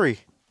different story.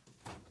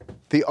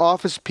 The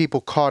office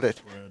people caught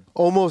it.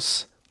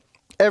 Almost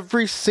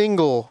every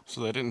single.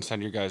 So they didn't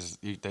send you guys.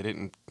 They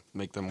didn't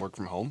make them work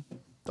from home.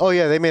 Oh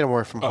yeah, they made them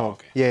work from Oh, home.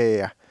 okay.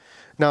 Yeah.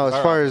 Now, as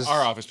far as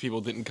our office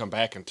people didn't come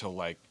back until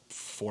like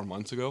 4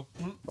 months ago.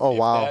 oh if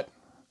wow. that.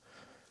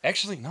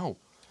 Actually, no,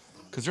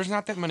 because there's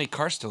not that many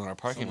cars still in our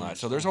parking lot.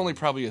 So there's only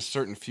probably a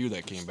certain few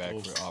that came back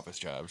for office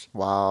jobs.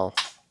 Wow.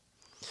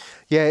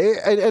 Yeah,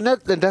 and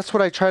that's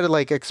what I try to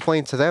like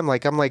explain to them.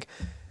 Like I'm like,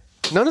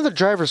 none of the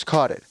drivers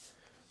caught it.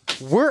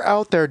 We're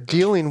out there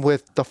dealing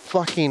with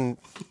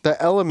the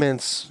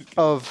elements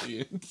of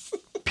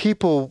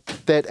people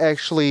that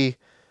actually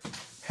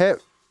have.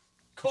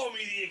 Call me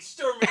the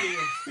exterminator,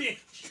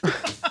 bitch.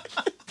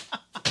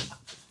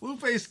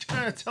 Lupe's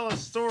trying to tell a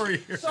story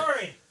here.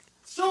 Sorry.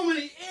 So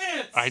many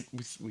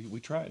ants. We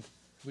tried.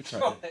 We tried.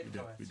 Go it. ahead,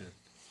 go ahead.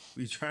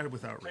 We tried it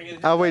without Are you rain.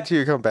 gonna do I'll wait that? till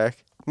you come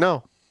back.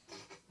 No,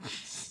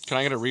 Can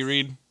I get a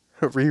reread?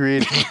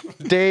 reread,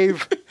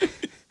 Dave.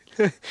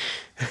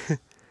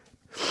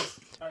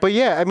 But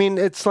yeah, I mean,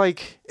 it's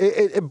like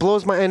it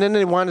blows my. And then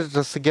they wanted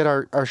us to get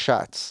our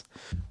shots,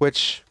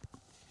 which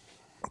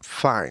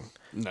fine.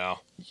 No.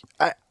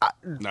 I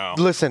No.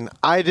 listen.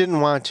 I didn't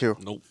want to.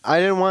 Nope. I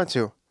didn't want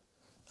to.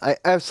 I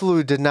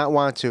absolutely did not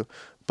want to,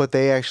 but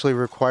they actually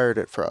required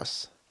it for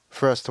us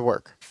to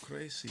work.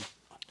 Crazy.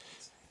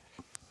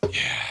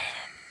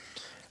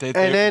 They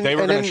then- were and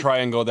gonna then- try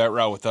and go that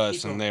route with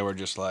us, and they were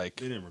just like,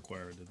 They didn't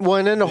require it. Well,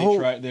 and then the whole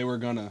They were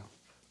gonna.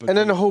 But and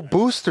then the whole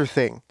booster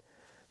thing.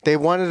 They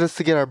wanted us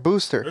to get our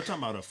booster. They're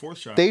talking about a fourth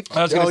shot. They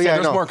I was gonna oh say yeah, I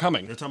there's know. more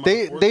coming. They're talking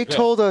They about a fourth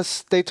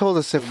they shot. told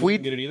us if You we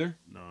didn't get it either.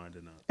 No, I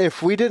did not.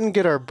 if we didn't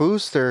get our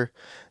booster,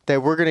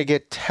 that we're gonna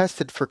get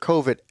tested for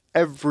COVID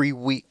every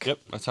week. Yep,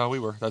 that's how we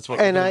were. That's what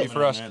And it would I- be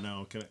for us.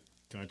 Now, can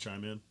I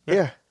chime in?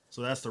 Yeah.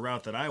 So that's the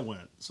route that I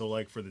went. So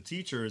like for the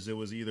teachers, it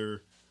was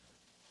either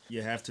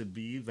you have to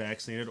be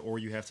vaccinated or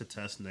you have to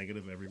test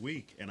negative every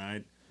week.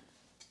 And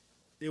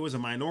it was a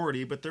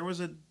minority, but there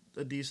was a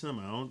decent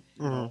amount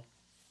you know,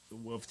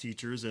 of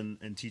teachers and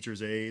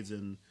teachers' aides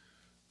and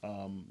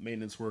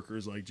maintenance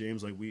workers like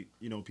James, like we,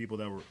 people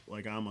that were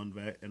like I'm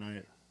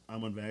unvaccinated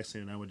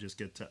and I would just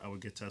get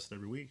tested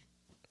every week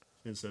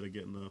instead of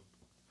getting the.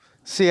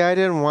 See, I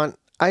didn't want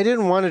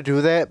to do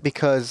that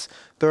because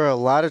there are a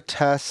lot of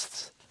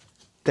tests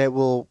that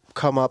will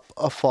come up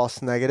a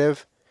false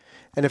negative.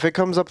 And if it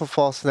comes up a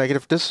false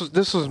negative, this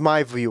was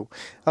my view.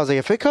 I was like,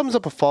 if it comes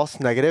up a false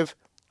negative,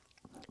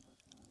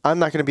 I'm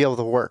not going to be able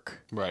to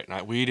work. Right.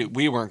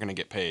 We weren't gonna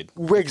get paid.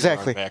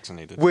 Exactly. We weren't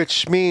vaccinated.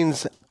 Which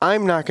means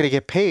I'm not going to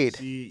get paid.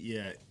 See,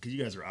 yeah, because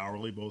you guys are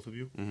hourly, both of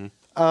you.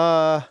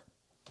 Uh,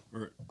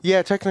 Or,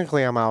 yeah,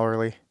 technically I'm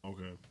hourly.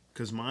 okay,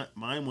 because mine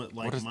went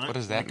like What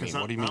does that mean?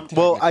 What do you mean?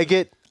 Well, I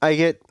get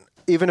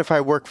even if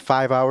I work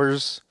 5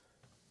 hours,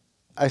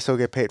 I still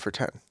get paid for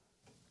 10.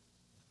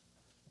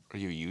 Are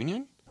you a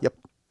union? Yep.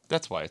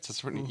 That's why it's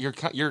just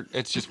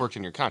it's just worked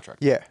in your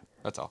contract. Yeah.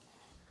 That's all.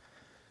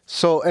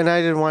 So, and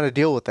I didn't want to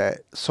deal with that.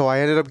 So I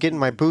ended up getting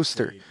my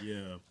booster.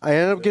 Yeah. I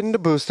ended up getting the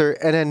booster,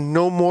 and then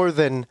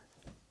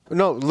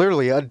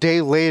literally a day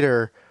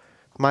later,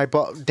 my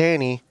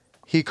Danny,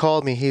 he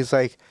called me. He's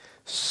like,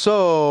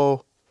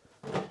 so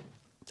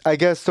I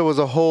guess there was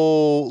a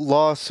whole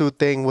lawsuit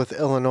thing with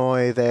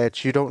Illinois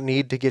that you don't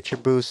need to get your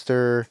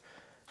booster.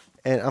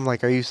 And I'm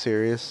like, are you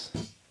serious?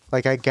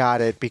 Like, I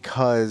got it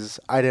because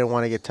I didn't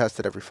want to get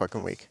tested every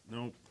fucking week.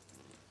 Nope.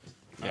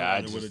 Yeah,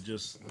 it would have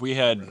just. we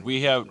have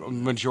a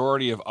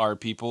majority of our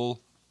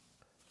people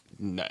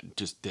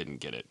just didn't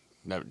get it.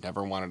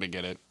 Never wanted to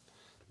get it.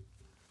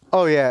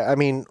 Oh yeah, I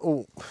mean,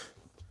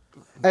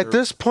 at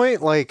this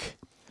point, like,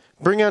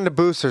 bring on the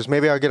boosters.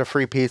 Maybe I'll get a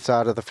free pizza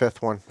out of the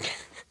 5th one.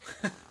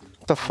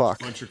 The fuck?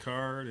 Punch your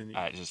card and.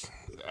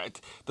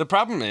 The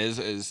problem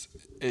is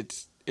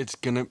it's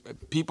gonna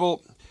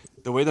people.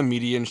 The way the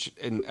media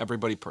and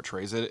everybody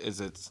portrays it is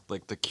it's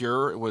like the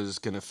cure was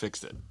gonna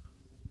fix it.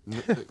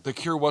 The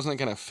cure wasn't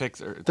gonna fix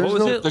it. There's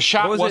no- The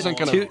shot wasn't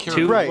gonna cure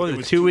it. Right. What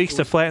was it, 2 weeks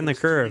to flatten the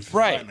curve.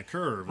 Right. Flatten the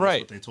curve.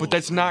 Right, What they told but us.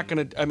 that's not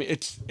gonna. I mean,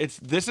 it's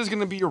this is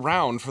gonna be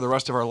around for the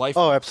rest of our life.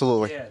 Oh,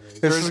 absolutely.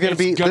 This is gonna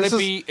be.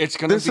 It's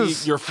gonna be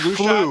your flu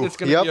shot. It's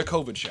gonna Yep. be a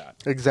COVID shot,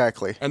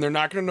 Exactly. and they're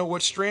not gonna know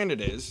what strand it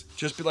is.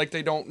 Just be like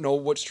they don't know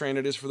what strand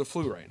it is for the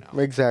flu right now.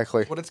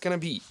 Exactly. What it's gonna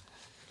be,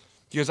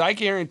 because I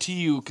guarantee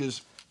you,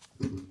 because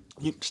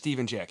Steve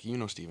and Jackie, you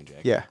know Steve and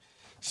Jackie. Yeah.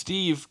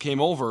 Steve came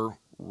over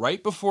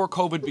right before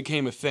COVID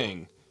became a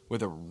thing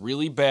with a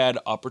really bad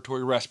upper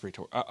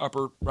respiratory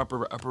Upper upper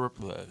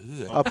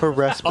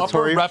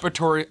respiratory.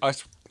 respiratory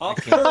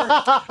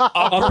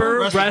Upper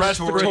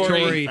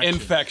respiratory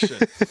infection.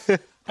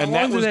 And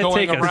that was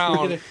going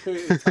around.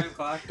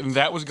 around. And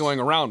that was going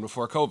around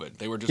before COVID.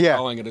 They were just Yeah.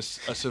 calling it a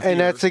severe. And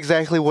that's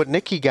exactly what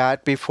Nicky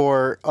got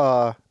before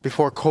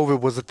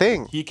COVID was a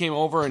thing. He came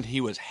over and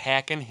he was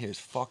hacking his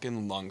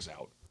fucking lungs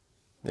out.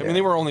 I Yeah. mean,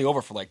 they were only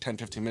over for like 10,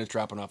 15 minutes,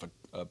 dropping off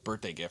a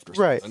birthday gift or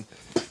Right.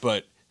 something.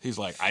 But he's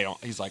like,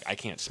 he's like, I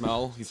can't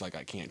smell. He's like,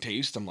 I can't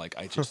taste. I'm like,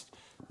 I'm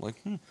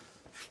like,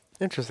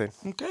 Interesting.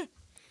 okay.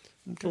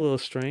 A little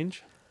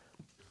strange.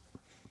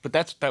 But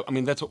that's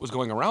what was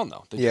going around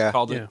though. They Yeah. just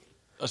called it Yeah.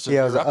 a severe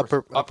Yeah, it was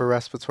an upper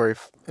respiratory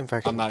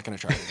infection. I'm not going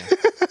to try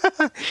it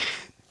again.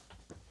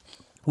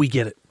 We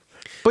get it.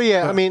 But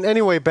yeah, I mean,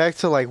 anyway, back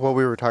to like what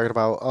we were talking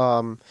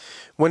about.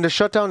 When the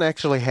shutdown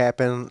actually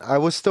happened, I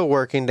was still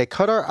working. They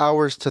cut our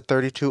hours to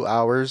 32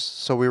 hours,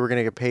 so we were going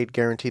to get paid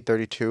guaranteed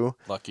 32.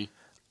 Lucky.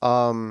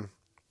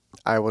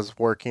 I was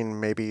working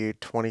maybe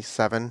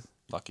 27,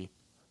 Lucky.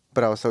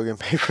 but I was still getting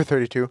paid for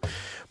 32.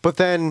 But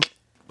then,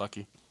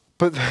 Lucky.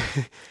 but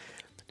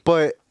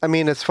but I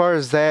mean, as far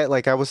as that,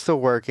 like I was still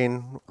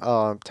working.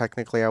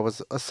 Technically, I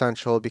was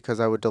essential because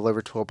I would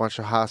deliver to a bunch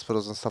of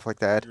hospitals and stuff like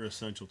that. You're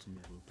essential to me,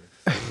 Lupe.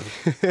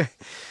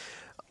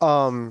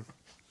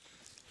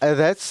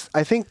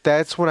 I think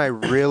that's when I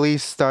really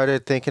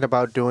started thinking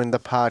about doing the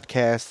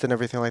podcast and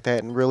everything like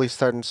that, and really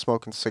starting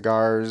smoking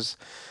cigars.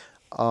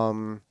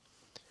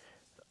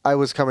 I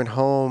was coming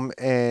home,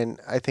 and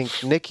I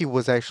think Nicky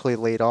was actually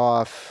laid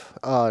off.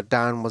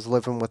 Don was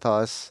living with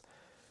us.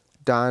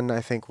 Don,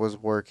 I think, was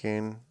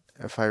working,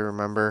 if I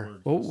remember.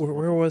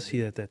 Where was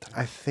he at that time?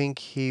 I think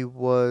he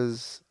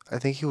was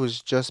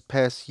just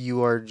past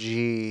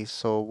URG.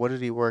 So what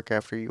did he work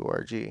after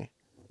URG?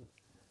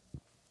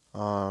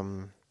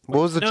 What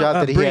was the job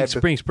that he Brinks,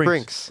 had? Brinks.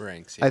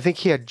 Brinks. Yeah. I think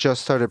he had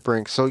just started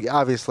Brinks, so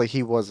obviously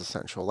he was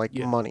essential, like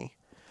Yeah. money.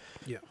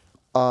 Yeah.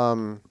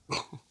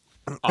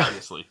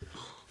 Obviously.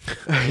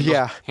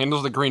 Yeah,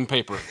 Handles the green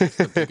paper. It's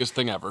the biggest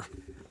thing ever.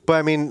 but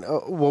I mean,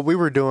 what we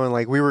were doing,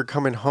 like we were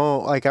coming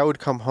home. Like I would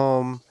come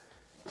home.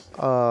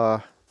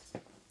 I'd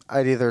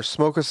either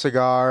smoke a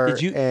cigar.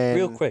 Did you and,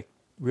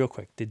 real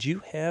quick? Did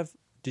you have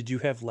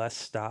less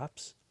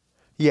stops?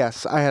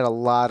 Yes, I had a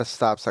lot of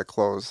stops that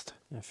closed.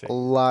 I A figured.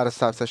 lot of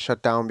stops that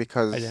shut down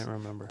because I didn't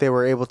remember. they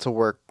were able to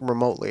work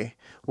remotely.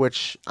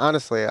 Which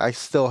honestly, I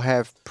still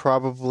have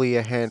probably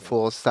a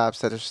handful of stops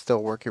that are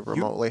still working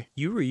remotely.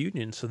 You were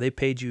union, so they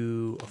paid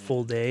you a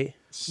full day.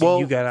 Well-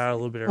 you got out a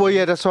little bit early. Well,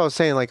 yeah, that's what I was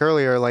saying. Like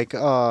earlier, like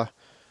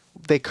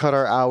they cut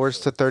our hours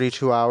to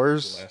 32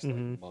 hours, Last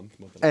month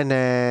and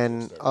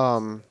then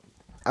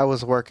I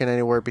was working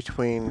anywhere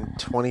between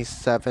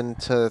 27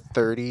 to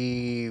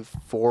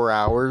 34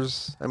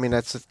 hours. I mean,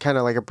 that's kind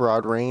of like a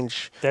broad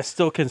range. That's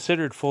still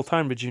considered full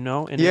time, but you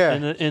know, Yeah.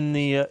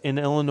 in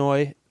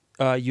Illinois,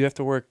 you have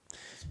to work.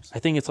 I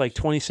think it's like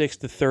 26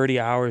 to 30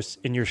 hours,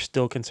 and you're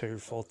still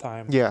considered full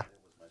time. Yeah.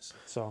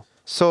 So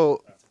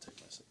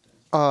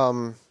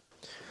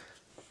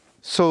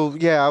So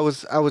yeah, I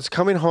was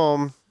coming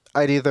home.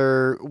 I'd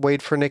either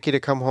wait for Nikki to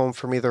come home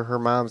from either her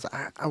mom's.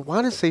 I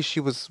want to say she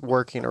was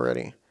working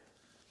already.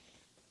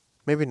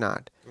 Maybe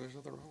not.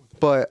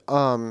 But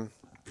I'd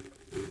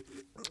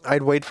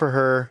wait for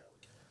her.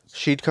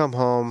 She'd come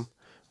home.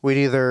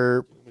 We'd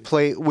either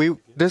play.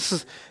 This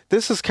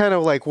is kind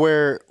of like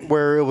where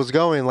it was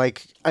going.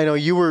 Like I know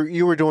you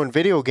were doing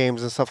video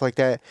games and stuff like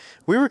that.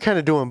 We were kind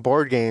of doing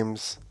board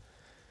games.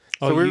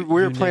 So we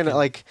were playing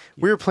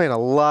we were playing a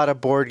lot of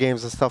board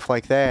games and stuff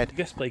like that. You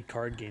guys played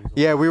card games.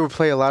 Yeah, we would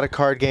play a lot of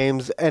card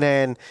games, and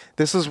then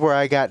this is where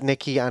I got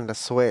Nikki on the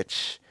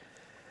Switch.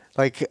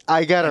 Like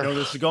I got I know her.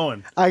 this is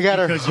going. I got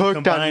her Because you hooked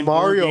combine on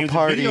board Mario games and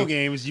Party. Video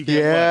games, you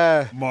get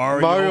Yeah,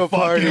 what? Mario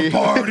Party.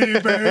 Party,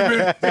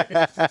 baby.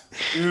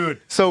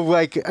 Dude. So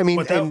like, I mean,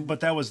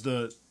 But that was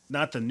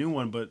not the new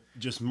one, but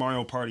just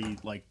Mario Party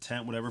like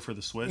 10, whatever for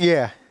the Switch.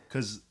 yeah,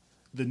 Because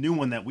the new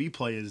one that we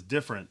play is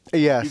different.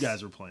 Yes. You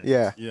guys were playing.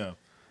 Yeah. Yeah.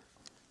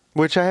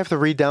 Which I have to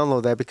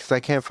re-download that because I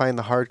can't find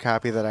the hard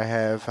copy that I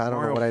have. I don't know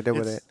Mario, what I did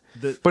with it.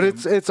 it's But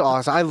it's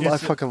awesome. I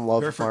it's a fucking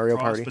love perfect Mario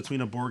cross Party.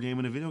 between a board game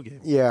and a video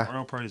game. Yeah.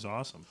 Mario Party's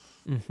awesome.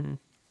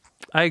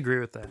 I agree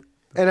with that.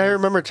 And I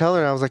remember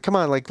telling her, I was like, "Come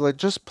on, like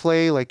just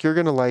play. Like you're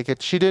gonna like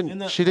it." She And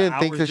didn't. She didn't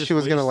think hours that just she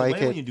was gonna waste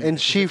like away when you it, do and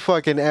that, she 'cause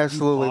fucking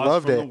absolutely you pause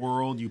loved from it. the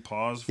world. You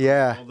pause from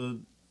Yeah. all the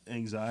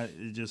anxiety.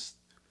 It just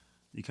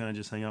you kind of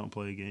just hang out and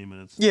play a game,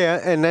 and it's Yeah,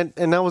 and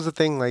that was the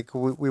thing. Like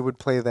we would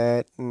play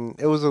that, and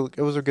it was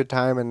a good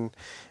time. And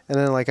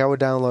then like I would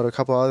download a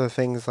couple other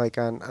things like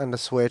on the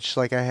Switch.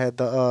 Like I had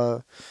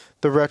the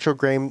retro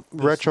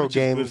the retro Switch is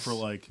good games for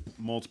like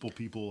multiple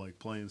people like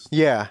playing. Stuff.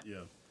 Yeah,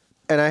 Yeah.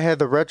 and I had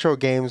the retro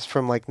games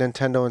from like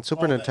Nintendo and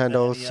Super Oh, the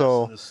Nintendo. NES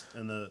So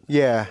and the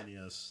yeah.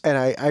 NES.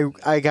 and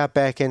I got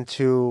back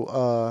into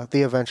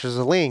the Adventures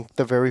of Link,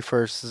 the very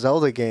first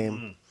Zelda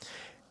game.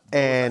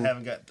 And I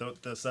haven't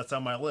got that's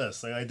on my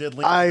list. Like I did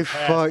Link I in the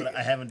past, fuck- but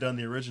I haven't done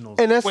the originals.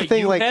 and that's Wait, the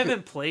thing. you Like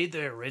haven't played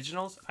the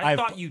originals? I I've-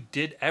 thought you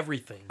did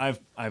everything.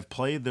 I've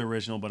played the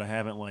original, but I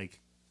haven't like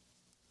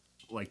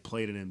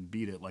played it and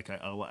beat it. Like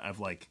I've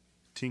like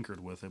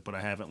tinkered with it, but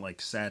I haven't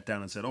like sat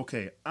down and said,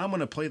 okay, I'm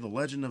gonna play the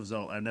Legend of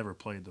Zelda. I never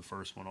played the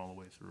first one all the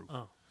way through.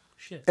 Oh,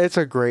 shit. it's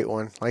a great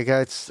one. Like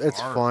it's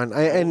Hard. fun.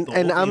 The And old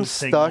I'm games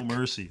take stuck. No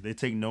mercy. They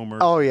take no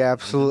mercy. Oh yeah,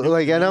 absolutely. The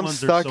Like new and I'm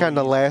ones are stuck so on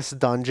the easy. last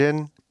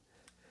dungeon.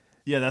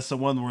 Yeah, that's the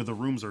one where the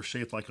rooms are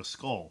shaped like a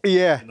skull.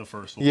 Yeah. In the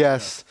first one.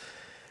 Yes.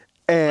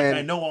 Yeah. And Like,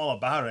 I know all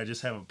about it. I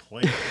just haven't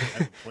played it. I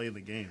haven't played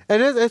the game.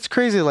 And it's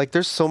crazy. Like,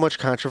 there's so much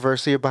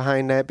controversy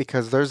behind that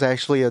because there's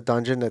actually a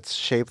dungeon that's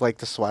shaped like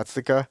the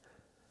swastika.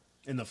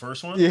 In the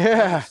first one? Yeah. I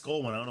know the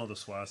skull one. I don't know the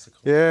swastika.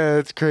 Yeah,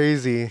 it's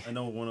crazy. I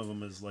know one of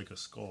them is like a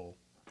skull.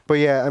 But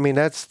yeah, I mean,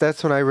 that's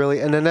when I really,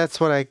 and then that's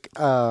when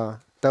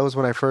that was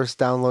when I first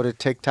downloaded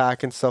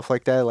TikTok and stuff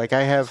like that. Like,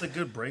 I have, It's a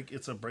good break.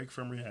 It's a break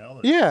from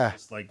reality. Yeah.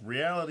 It's like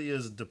reality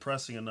is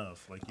depressing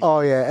enough. Like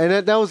oh yeah,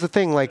 and that was the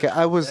thing. Like,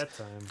 I was That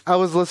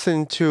time.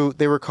 listening to,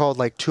 they were called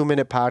like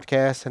 2-minute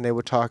podcasts, and they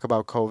would talk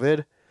about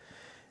COVID,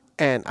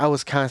 and I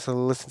was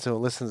constantly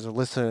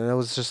listening, and it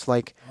was just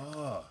like,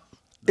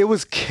 it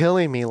was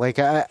killing me. Like,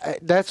 I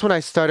that's when I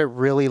started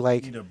really you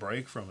like. need a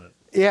break from it.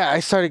 Yeah,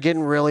 I started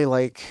getting really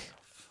like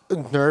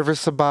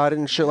nervous about it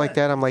and shit like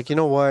that. I'm like, you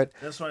know what?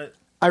 That's why.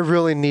 I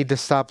really need to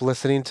stop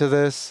listening to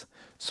this.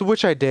 So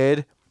which I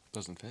did.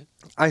 Doesn't fit.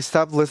 I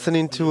stopped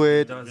listening to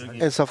it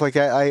doesn't. and stuff like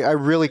that. I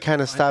really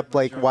kind of stopped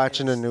like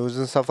watching the news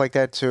and stuff like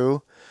that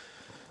too.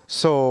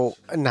 So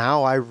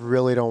now I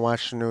really don't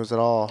watch the news at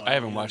all. I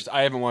haven't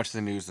watched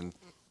the news in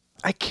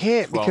I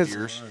can't 12 because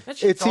years. That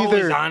shit's it's always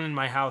either- on in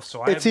my house,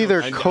 so I it's have no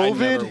either I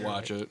COVID. never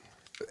watch it.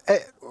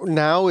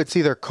 Now it's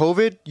either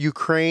COVID,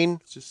 Ukraine,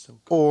 It's just so.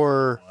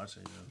 or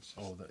Watching this.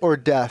 Oh, that, or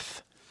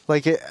death.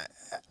 Like it,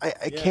 I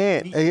Yeah,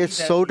 can't. you need It's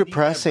that- so you need that break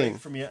depressing.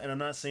 From you, and I'm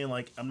not saying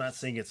like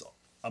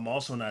I'm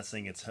also not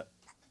saying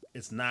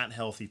it's not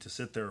healthy to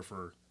sit there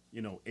for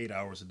 8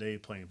 hours a day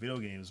playing video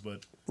games,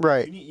 but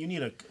Right. you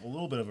need a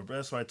little bit of a.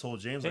 That's why I told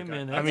James. Hey, Like,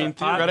 man, I that's mean, a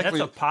that's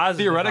a positive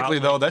theoretically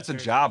though, outlet that's a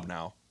compared- job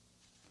now.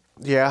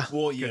 Yeah.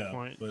 well, Good yeah,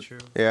 point. but True.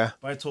 Yeah.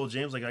 I told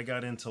James like I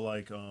got into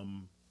like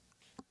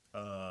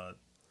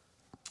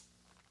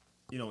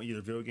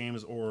either video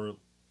games or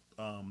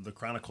the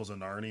Chronicles of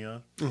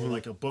Narnia, or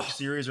like a book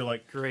series, or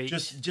like Great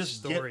just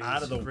stories, get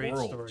out of the great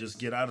world, stories. just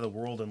get out of the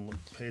world and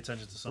pay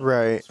attention to something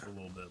Right. else for a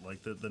little bit.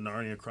 Like the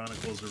Narnia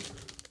Chronicles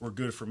were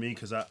good for me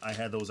because I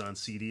had those on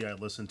CD. I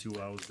listened to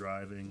while I was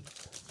driving,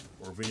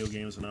 or video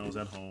games when I was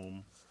at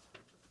home.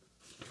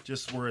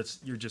 Just where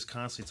you're just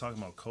constantly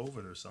talking about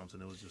COVID or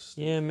something. It was just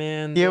Yeah,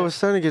 man. Yeah, it that- was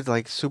starting to get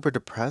like super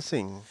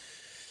depressing.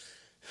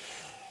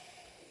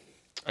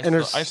 And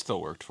I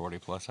still worked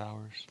 40+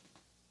 hours.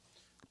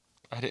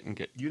 I didn't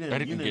get you you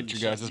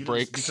didn't guys'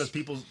 breaks. because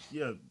people's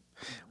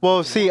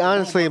Well, see,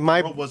 honestly, the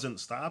my world wasn't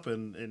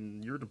stopping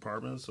in your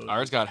department, so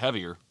Ours got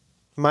heavier.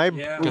 Yeah.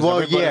 'Cause well,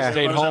 everybody yeah.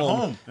 stayed Everybody was at home.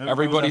 home. Everybody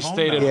Everybody was at home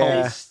stayed at now.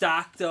 Yeah. They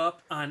stocked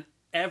up on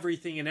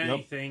everything and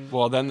anything.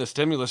 Well, then the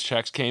stimulus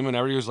checks came and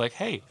everybody was like,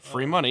 "Hey,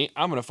 free money!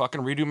 I'm gonna fucking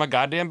redo my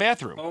goddamn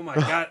bathroom." Oh my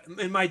god!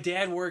 And my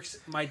dad works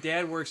at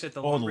the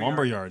Oh, the lumberyard.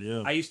 lumberyard,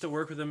 yeah. I used to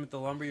work with him at the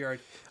lumberyard.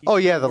 He Oh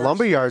yeah, still the works-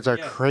 lumber yards are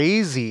yeah.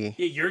 crazy.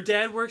 Yeah, your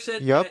dad works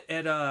at Yep.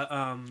 at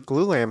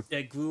Glue lamb.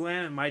 at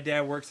Glulam, and my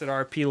dad works at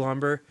RP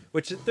Lumber,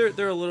 which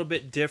they're a little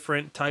bit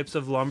different types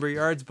of lumber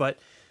yards, but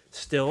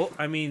still,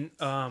 I mean,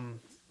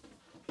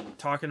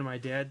 talking to my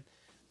dad,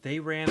 they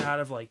ran out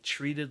of like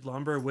treated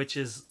lumber, which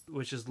is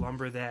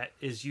lumber that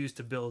is used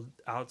to build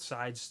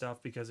outside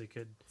stuff because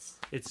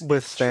it's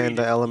Withstand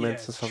the treated-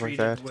 elements yeah, and stuff like treated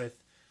that. with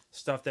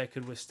stuff that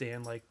could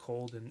withstand like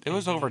cold and. It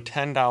was and over rain.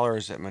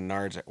 $10 at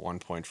Menards at one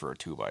point for a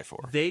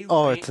 2x4. They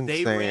Oh, ran, it's they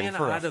insane. ran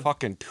For a out of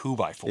fucking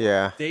 2x4.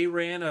 Yeah. They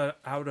ran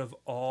out of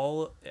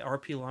all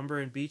RP Lumber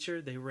and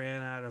Beecher. They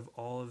ran out of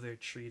all of their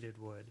treated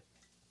wood.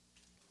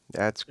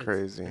 That's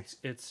crazy.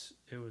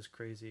 It was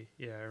crazy.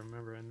 Yeah, I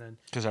remember. And then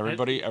Because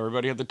everybody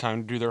had the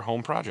time to do their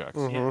home projects.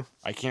 yeah,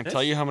 I can't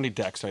tell you how many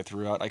decks I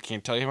threw out. I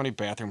can't tell you how many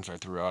bathrooms I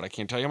threw out. I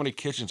can't tell you how many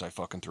kitchens I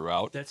fucking threw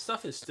out. that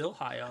stuff is still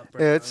high up.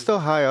 Right Yeah, now. it's still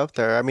high up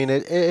there. I mean,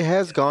 it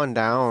has gone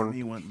down.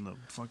 He went in the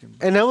fucking.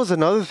 And that was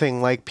another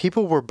thing. Like,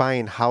 people were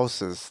buying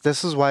houses.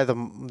 This is why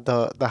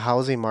the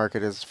housing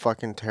market is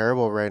fucking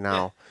terrible right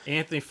now.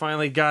 Anthony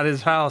finally got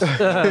his house.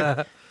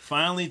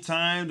 Finally,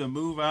 time to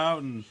move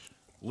out and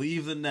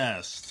leave the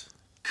nest.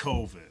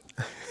 COVID.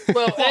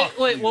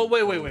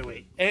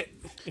 wait.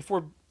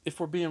 If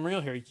we're being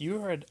real here,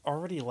 you had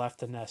already left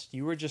the nest.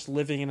 You were just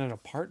living in an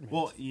apartment.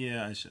 Well,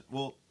 yeah, I should.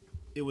 Well,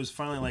 it was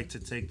finally like to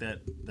take the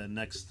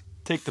next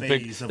Take the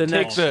phase big, of the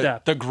next adult-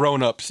 step. the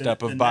grown-up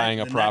step of buying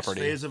a the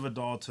property. next phase of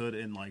adulthood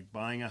and like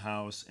buying a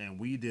house, and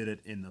we did it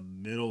in the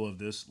middle of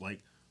this.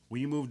 Like,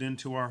 we moved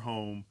into our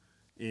home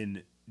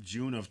in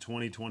June of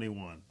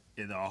 2021,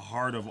 in the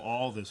heart of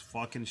all this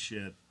fucking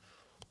shit.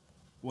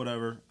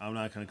 Whatever, I'm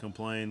not gonna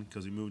complain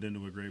because we moved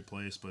into a great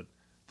place, but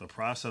the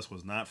process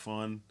was not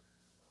fun.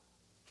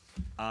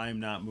 I'm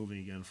not moving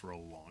again for a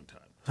long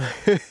time.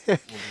 We'll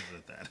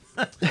leave it at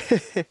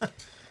that.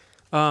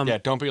 Yeah,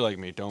 don't be like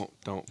me. Don't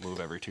move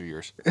every 2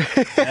 years.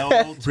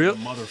 Hell to Real- the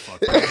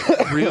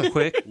motherfucker. Real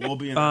quick, We'll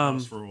be in the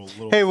house for a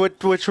little. Hey,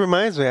 which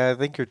reminds me, I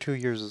think your 2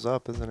 years is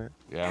up, isn't it?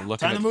 Yeah, I'm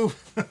looking Time at. to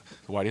move.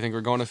 Why do you think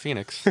we're going to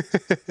Phoenix?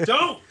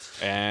 Don't.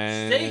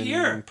 And Stay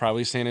here.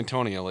 Probably San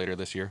Antonio later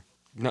this year.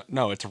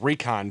 No, it's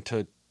recon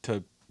to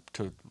Never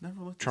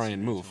looked at try and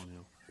San move.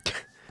 Antonio.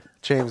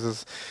 James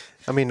is,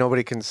 I mean,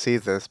 nobody can see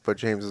this, but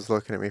James is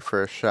looking at me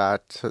for a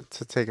shot to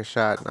take a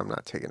shot, and I'm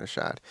not taking a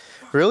shot.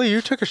 Really?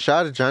 You took a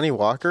shot at Johnny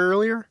Walker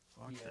earlier?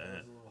 yeah, it was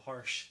a little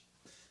harsh.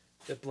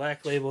 The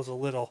Black Label's a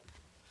little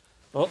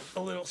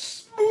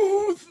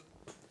smooth.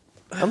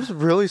 I'm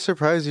really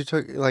surprised you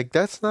took, like,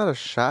 that's not a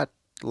shot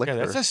liquor.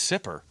 Yeah, that's a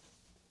sipper.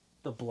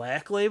 The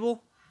Black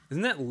Label,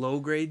 isn't that low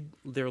grade?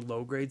 They're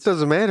low grade.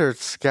 Doesn't matter,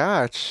 it's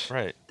scotch.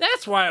 Right.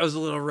 That's why it was a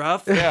little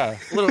rough. Yeah.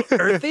 A little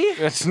earthy.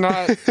 That's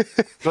not.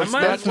 That's might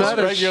not as just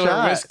well- regular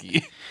shot.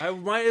 whiskey. I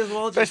might as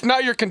well That's just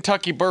not your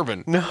Kentucky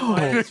bourbon. might No.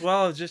 as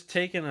well have just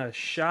taken a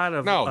shot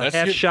of No, a that's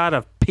half your- shot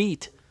of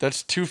Pete.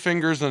 That's 2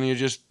 fingers, and you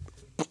just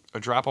a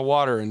drop of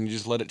water, and you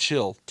just let it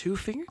chill. 2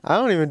 fingers. I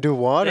don't even do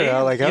water.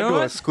 Damn, I you know do a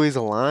what? squeeze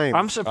of lime.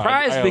 I'm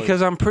surprised I always-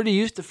 because I'm pretty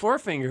used to 4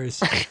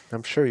 fingers.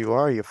 I'm sure you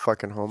are, you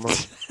fucking homo.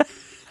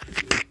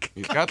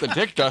 You've got the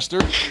dick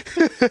duster.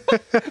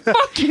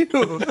 Fuck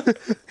you.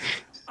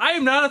 I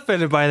am not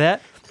offended by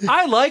that.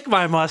 I like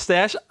my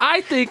mustache.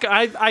 I think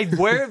I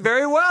wear it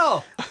very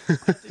well.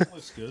 It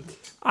looks good.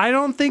 I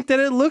don't think that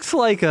it looks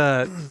like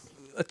a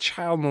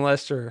child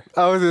molester.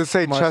 I was going to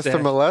say Mustache. Chester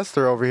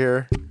Molester over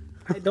here.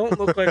 I don't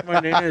look like my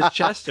name is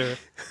Chester.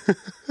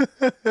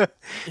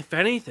 If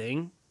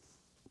anything,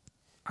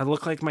 I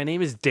look like my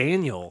name is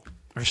Daniel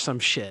or some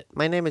shit.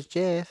 My name is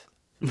Jeff.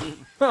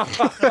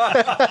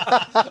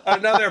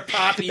 Another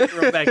poppy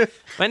throwback.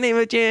 My name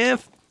is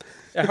Jeff.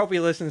 I hope he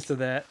listens to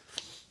that.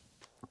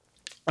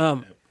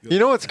 You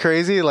know what's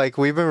crazy? Like,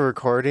 we've been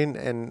recording,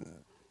 and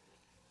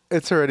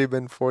it's already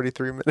been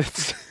 43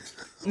 minutes.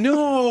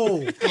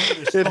 No.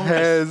 It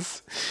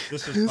has.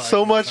 This is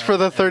So much for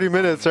the 30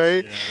 minutes,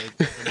 right?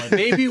 Yeah,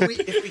 Maybe if we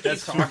keep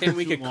That's talking,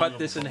 we too could long cut of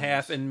this a in bonus.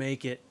 half and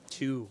make it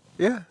 2.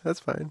 Yeah, that's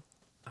fine.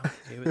 I'm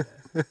okay with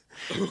that.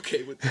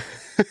 Okay with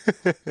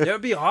that. That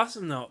would be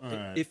awesome though.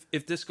 right.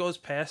 If this goes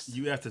past.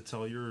 you have to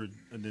tell your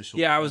initial.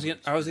 Yeah, I was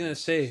comments. gonna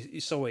say.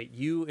 So wait,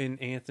 you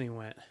and Anthony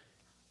went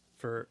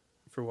for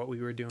what we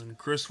were doing.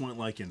 Chris went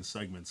like in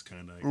segments,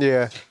 kind of.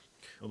 Yeah.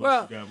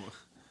 Well-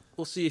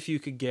 We'll see if you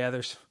could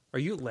gather. Are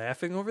you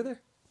laughing over there?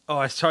 Oh,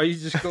 I saw you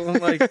just going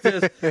like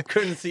this.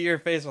 Couldn't see your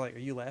face. I'm like, are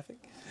you laughing?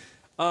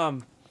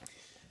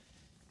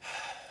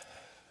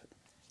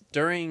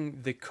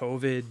 During the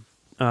COVID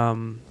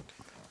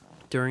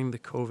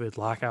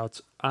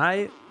lockouts,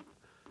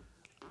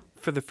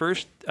 for the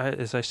first,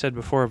 as I said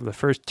before, the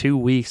first 2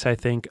 weeks, I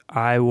think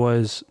I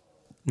was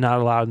not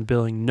allowed in the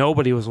building.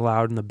 Nobody was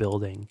allowed in the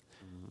building,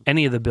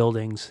 any of the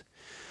buildings.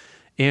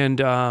 And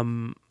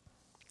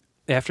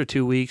after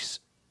 2 weeks,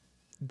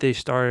 they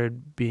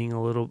started being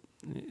a little,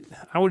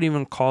 I wouldn't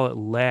even call it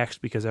lax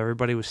because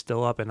everybody was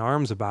still up in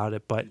arms about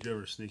it, but Did you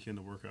ever sneak in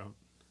to work out?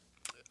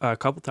 a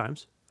couple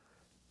times.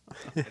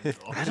 I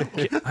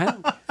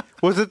don't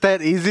Was it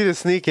that easy to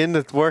sneak in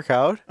to work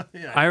out?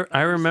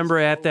 I remember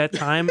at that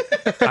time.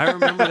 I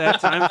remember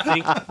at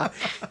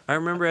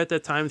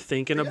that time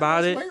thinking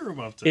about it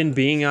and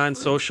being on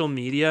social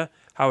media.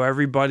 How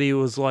everybody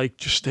was like,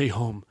 "Just stay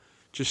home,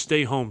 just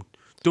stay home.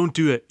 Don't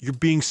do it. You're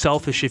being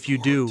selfish if you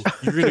do.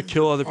 You're gonna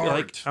kill other people."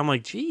 Like, I'm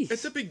like, At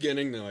geez. the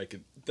beginning, though,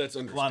 that's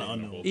lot of understandable.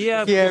 unknowns. Yeah,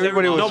 Yeah, because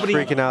everybody was nobody,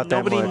 freaking out that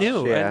Nobody much,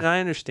 knew, yeah. and I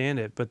understand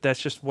it, but that's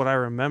just what I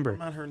remember.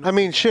 I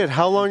mean, shit,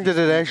 how long did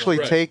it actually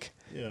Right. take?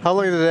 Yeah. How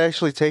long did it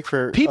actually take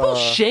for People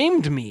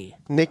shamed me.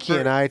 Nikki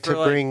and I to for,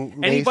 like, bring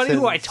anybody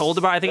who I Mason's, told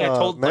about. I think I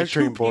told like 2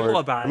 measuring people board.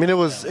 about it. I mean, it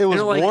was And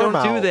they're like, warm don't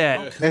out. do that.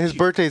 And his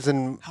birthday's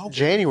in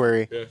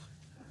January.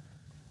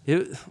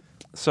 Yeah.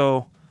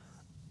 So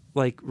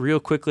like real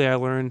quickly, I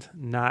learned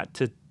not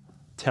to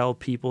tell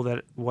people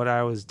that what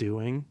I was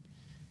doing,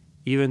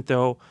 even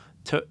though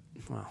to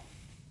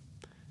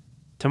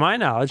my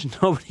knowledge,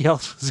 nobody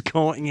else was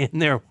going in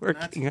there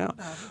working out.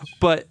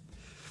 But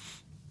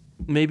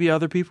maybe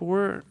other people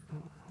were,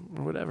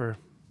 or whatever.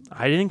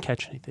 I didn't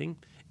catch anything,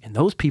 and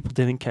those people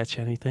didn't catch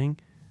anything.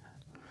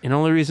 And the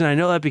only reason I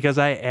know that because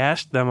I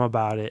asked them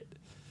about it.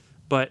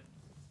 But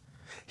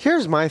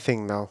Here's my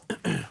thing, though.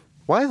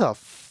 Why the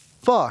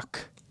fuck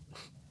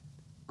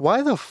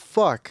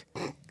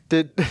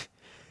did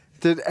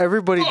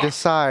everybody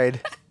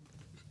decide,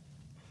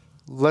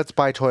 let's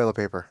buy toilet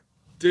paper?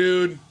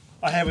 Dude,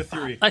 I have a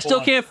theory. I still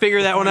can't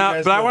figure that one Before you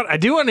out. guys But go. I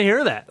do want to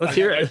hear that. Let's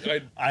hear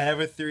it. I have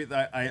a theory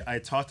that I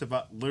talked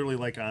about literally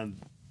like on,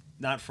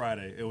 not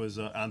Friday, it was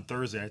on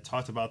Thursday. I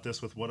talked about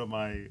this with one of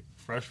my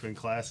freshman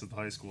classes at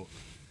high school.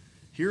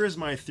 Here is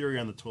my theory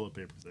on the toilet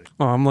paper thing.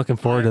 Oh, I'm looking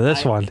forward to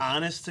this one.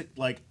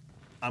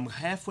 I'm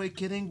halfway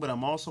kidding, but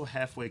I'm also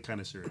halfway kind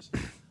of serious.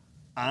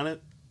 I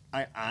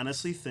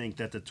honestly think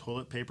that the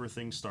toilet paper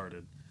thing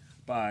started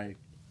by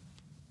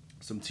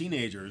some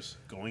teenagers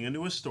going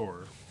into a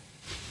store,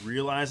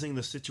 realizing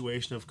the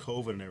situation of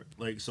COVID and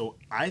everything. So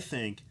I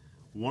think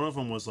one of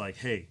them was like,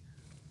 "Hey,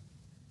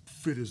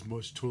 fit as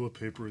much toilet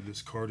paper in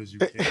this cart as you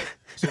can."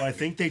 So I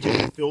think they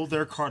just filled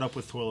their cart up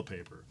with toilet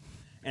paper,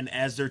 and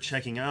as they're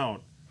checking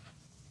out,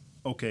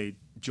 okay,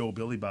 Joe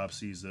Billy Bob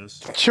sees this.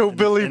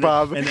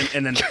 Bob. And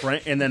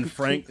then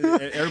Frank.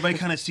 Everybody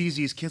kind of sees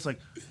these kids like,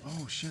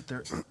 oh shit,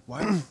 they're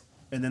why?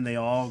 And then they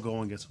all go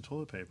and get some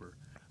toilet paper.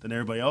 Then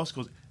everybody else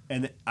goes,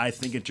 and I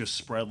think it just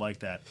spread like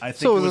that. I think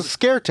So it was a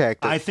scare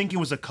tactic. I think it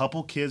was a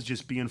couple kids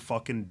just being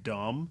fucking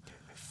dumb,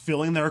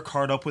 filling their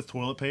cart up with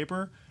toilet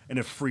paper, and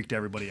it freaked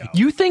everybody out.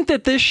 You think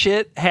that this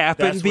shit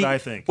happened? That's what I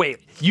think. Wait,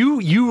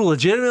 you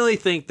legitimately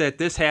think that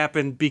this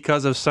happened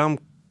because of some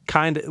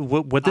kind of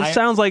what this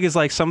sounds like is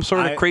like some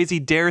sort of crazy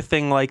dare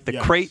thing, like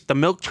the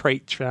milk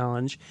crate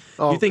challenge.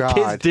 Oh, you think God.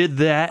 kids did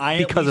that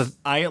because of?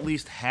 I at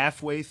least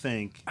halfway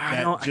think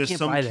I that just can't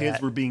some buy kids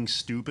that. were being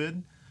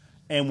stupid,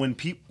 and when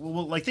people,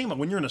 well, like think about it,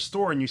 when you're in a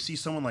store and you see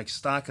someone like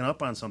stocking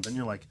up on something,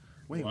 you're like,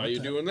 wait, Why what are you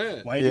the- doing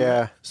that? Why are you doing Yeah.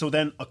 that? So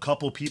then a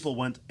couple people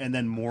went, and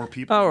then more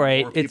people. All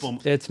right, more it's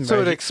people.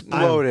 So it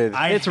exploded.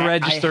 It's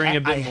registering a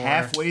bit I more.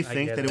 halfway I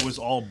think get that it. it was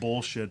all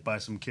bullshit by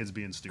some kids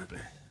being stupid,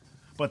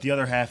 but the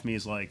other half me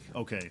is like,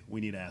 okay, we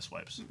need ass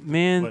wipes.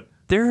 Man, But-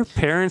 there are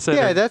parents that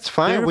Yeah, are, that's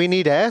fine. they're- We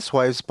need ass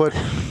wipes, but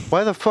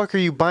why the fuck are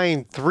you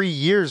buying 3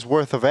 years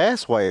worth of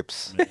ass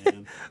wipes?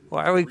 Man.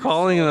 Why are we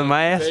calling them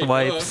ass Fake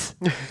wipes?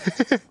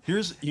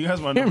 Here's you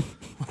guys want to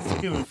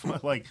know,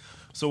 like,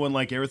 so when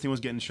like everything was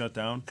getting shut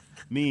down,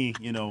 me,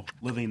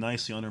 living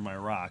nicely under my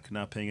rock,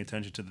 not paying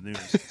attention to the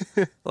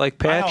news. Like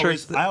Patrick,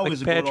 I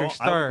always go to Patrick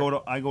Star.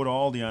 I go to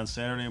Aldi on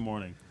Saturday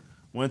morning.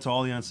 Went to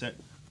Aldi on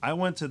Saturday. I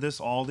went to this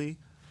Aldi.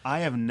 I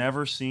have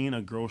never seen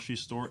a grocery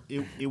store.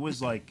 It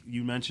was like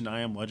you mentioned.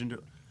 I Am Legend.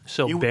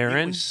 So it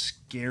barren? was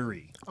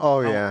scary.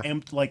 Oh, How yeah.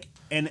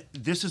 And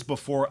this is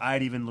before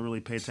I'd even really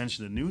pay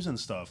attention to news and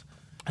stuff.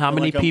 How But,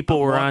 many like, people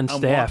were on I'm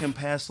staff? walking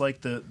past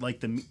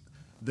the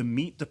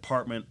meat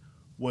department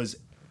was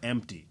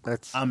empty.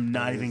 That's I'm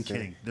not even crazy.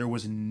 kidding. There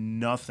was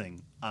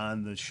nothing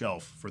on the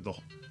shelf for the,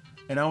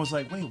 and I was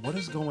like, wait, what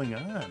is going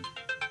on?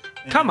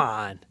 And Come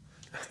on.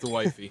 It's the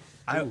wifey.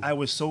 I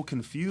was so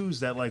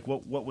confused that like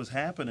what was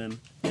happening,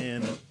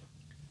 and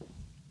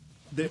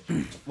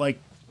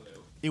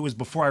it was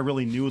before I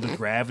really knew the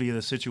gravity of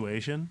the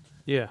situation.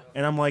 Yeah.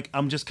 And I'm like,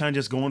 I'm just kind of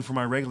just going for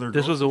my regular.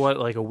 This was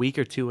like a week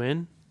or two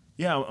in?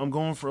 Yeah, I'm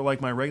going for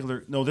like my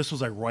regular. No, this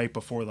was like right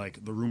before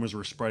like the rumors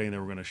were spreading they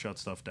were going to shut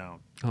stuff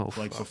down. Oh,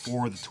 like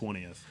before the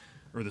 20th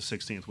or the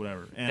 16th,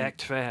 whatever. And,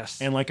 Act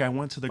fast. And like I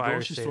went to the Fire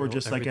grocery sale, store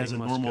just like as a everything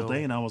must normal go.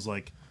 day, and I was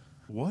like,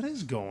 what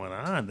is going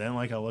on? Then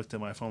like I looked at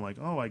my phone like,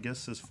 oh, I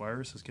guess this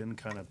virus is getting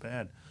kind of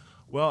bad.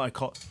 Well, I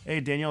called, hey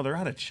Danielle, they're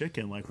out of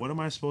chicken. Like, what am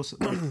I supposed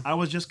to? Like, I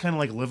was just kind of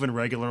like living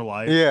regular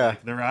life. Yeah.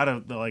 Like, they're out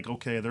of. They're like,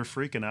 okay, they're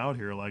freaking out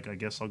here. Like, I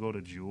guess I'll go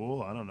to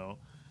Jewel. I don't know.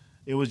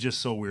 It was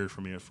just so weird for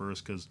me at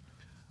first because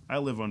I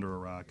live under a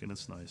rock and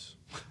it's nice.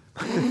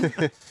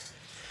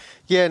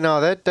 Yeah,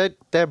 no,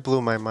 that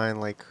blew my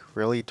mind. Like,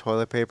 really,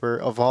 toilet paper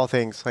of all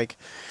things. Like,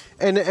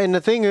 and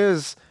the thing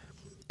is,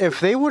 if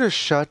they would have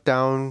shut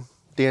down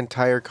the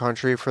entire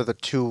country for the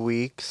 2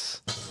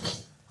 weeks,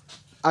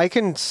 I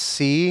can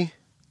see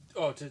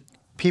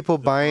people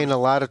buying a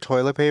lot of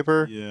toilet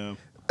paper, Yeah,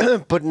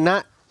 but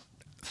not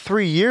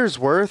 3 years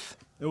worth.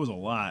 it was a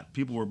lot.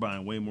 People were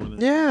buying way more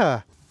than.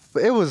 Yeah,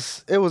 it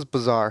was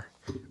bizarre.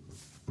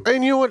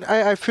 And you know what?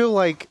 I feel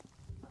like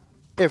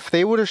if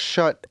they would have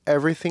shut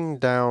everything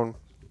down,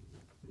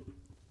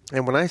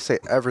 and when I say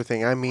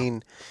everything, I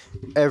mean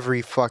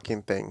every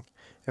fucking thing.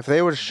 If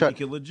they would have shut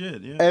Make it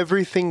legit. Yeah.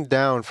 everything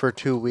down for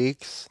 2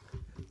 weeks,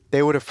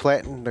 they would have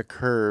flattened the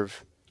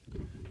curve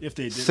If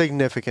they did,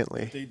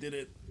 significantly. they did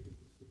it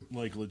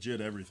like legit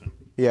everything.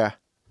 Yeah.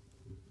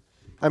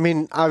 I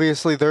mean,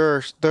 obviously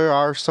there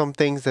are some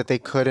things that they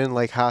couldn't,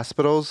 like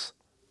hospitals.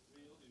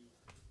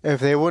 If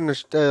they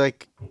wouldn't have,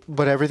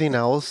 but everything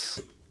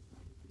else,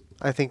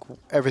 I think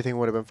everything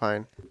would have been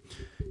fine.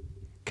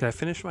 Can I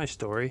finish my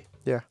story?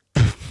 Yeah.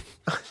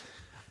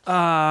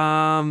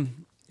 After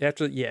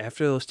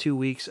those 2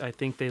 weeks, I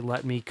think they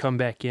let me come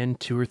back in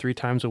 2 or 3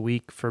 times a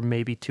week for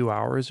maybe 2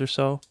 hours or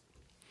so.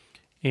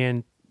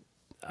 And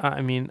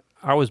I mean,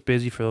 I was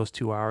busy for those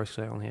 2 hours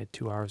because I only had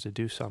 2 hours to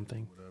do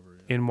something.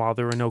 And while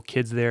there were no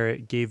kids there,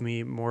 it gave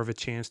me more of a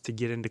chance to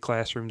get into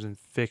classrooms and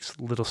fix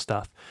little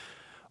stuff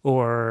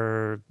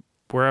or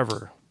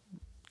wherever,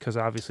 because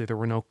obviously there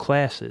were no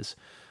classes.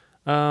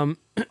 But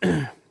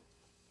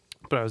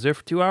I was there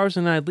for 2 hours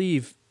and I'd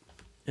leave.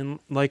 And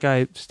like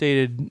I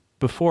stated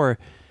before,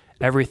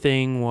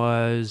 everything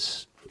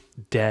was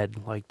dead.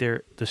 Like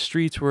the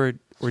streets were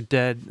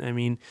dead. I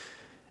mean,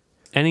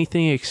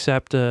 anything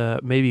except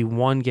maybe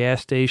one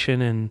gas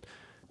station and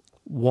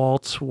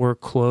Waltz were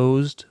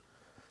closed.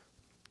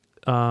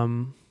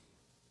 And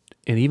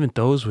even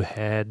those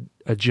had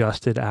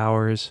adjusted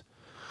hours.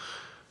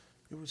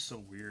 It was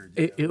so weird.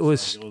 It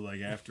was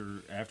like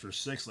after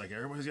 6, like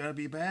everybody's got to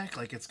be back.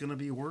 Like it's gonna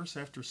be worse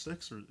after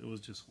 6, or it was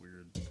just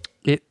weird.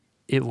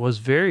 It was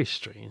very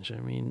strange. I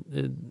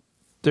mean,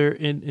 there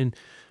in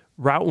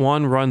Route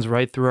 1 runs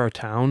right through our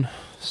town,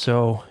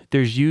 so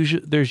there's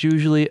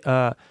usually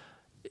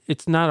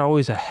it's not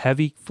always a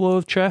heavy flow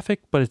of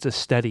traffic, but it's a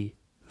steady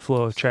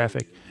flow of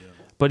traffic. Yeah.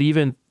 But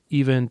even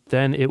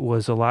then, it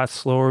was a lot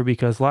slower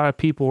because a lot of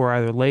people were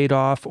either laid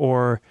off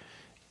or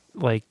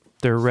like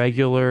their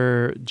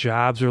regular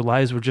jobs or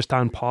lives were just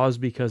on pause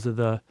because of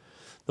the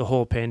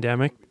whole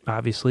pandemic,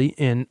 obviously.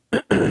 And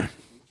there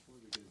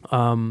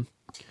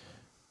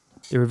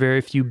were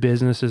very few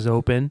businesses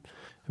open.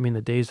 I mean,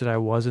 the days that I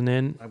wasn't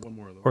in, I have one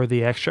more of those. or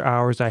the extra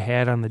hours I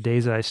had on the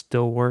days that I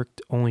still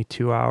worked, only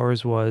 2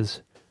 hours,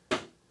 was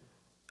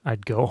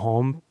I'd go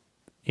home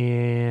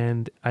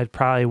and I'd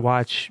probably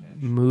watch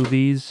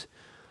movies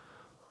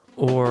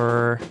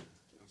or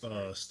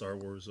Star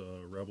Wars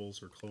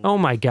Rebels or Clone. oh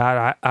my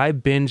god, I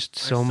binged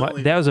so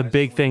much. That was a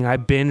big thing. I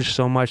binged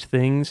so much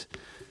things,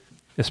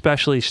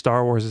 especially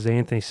Star Wars, as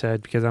Anthony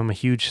said, because I'm a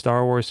huge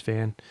Star Wars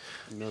fan.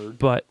 Nerd.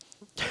 But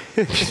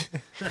I'm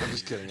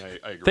just kidding.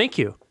 I agree. thank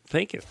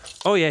you.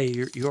 Oh yeah,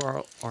 you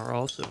are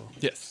also.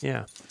 Yes.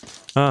 Yeah.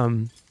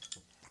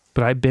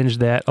 But I binged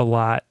that a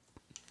lot,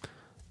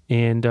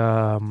 and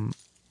I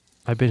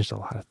binged a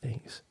lot of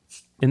things,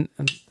 and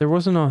there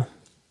wasn't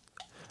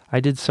I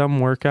did some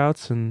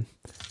workouts, and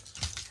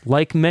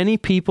like many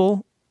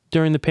people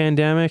during the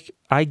pandemic,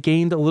 I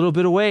gained a little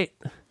bit of weight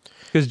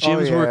because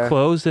gyms were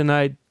closed, and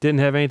I didn't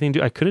have anything to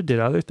do. I could have did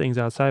other things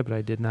outside, but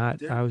I did not.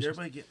 Did I was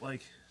everybody get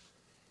like?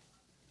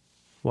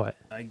 What?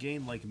 I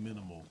gained like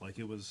minimal. Like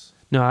it was.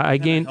 No, I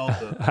gained.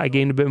 I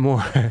gained a bit more.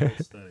 I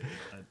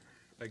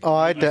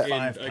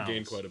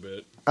gained quite a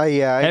bit. I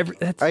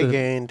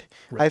gained.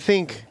 I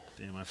think.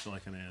 Damn, I feel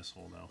like an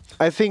asshole now.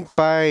 I think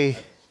by.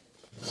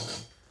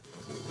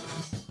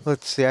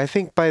 Let's see. I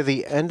think by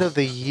the end of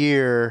the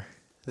year,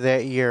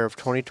 that year of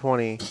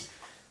 2020,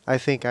 I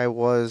think I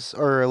was,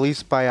 or at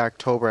least by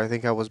October, I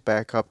think I was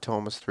back up to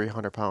almost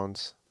 300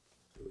 pounds.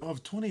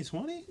 Of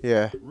 2020?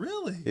 Yeah.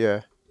 Really?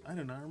 Yeah. I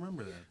do not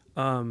remember that.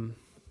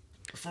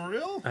 For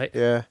real?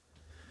 Yeah.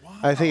 Wow.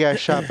 I think I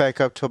shot back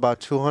up to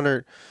about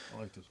 200. I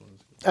like this one.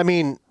 I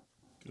mean,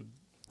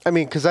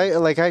 because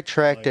I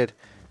tracked it,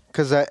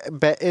 because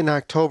in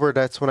October,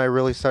 that's when I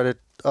really started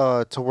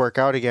to work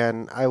out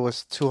again. I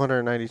was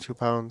 292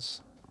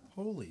 pounds.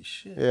 Holy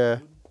shit. Yeah.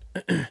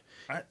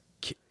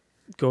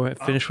 Go ahead,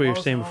 finish what you were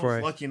saying before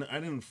I. Lucky, I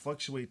didn't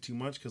fluctuate too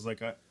much because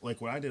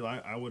what I did,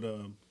 I would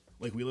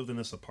we lived in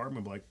this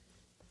apartment, but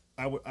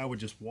I would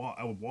just walk.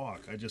 I would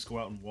walk. I'd just go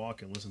out and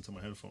walk and listen to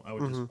my headphones.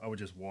 I would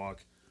just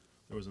walk.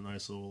 There was a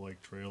nice little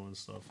trail and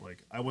stuff.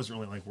 Like I wasn't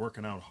really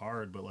working out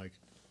hard, but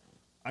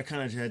I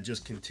kind of had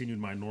just continued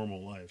my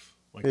normal life.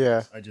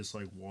 I just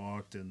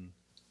walked, and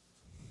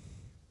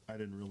I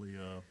didn't really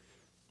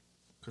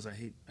because I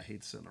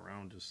hate sitting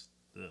around just.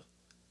 So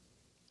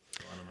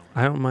I don't know.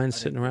 I don't mind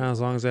sitting around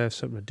as long as I have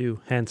something to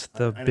do. Hence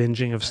the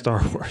binging of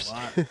Star Wars.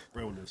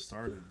 Right when it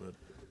started, but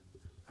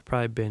I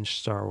probably binged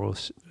Star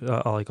Wars,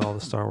 all the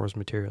Star Wars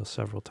materials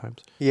several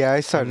times. Yeah,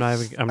 I started.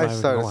 I'm not even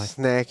started gonna lie.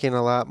 snacking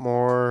a lot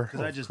more.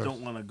 because I just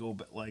don't want to go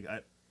back.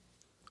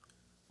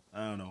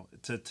 I don't know.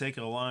 To take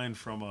a line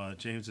from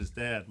James's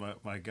dad,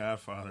 my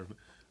godfather.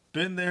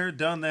 Been there,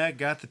 done that,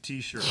 got the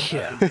T-shirt.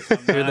 Yeah.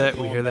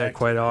 We hear that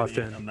quite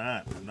often. I'm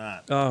not.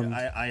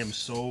 I am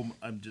so.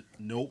 I'm just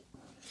nope.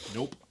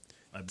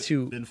 I've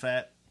been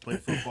fat,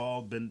 played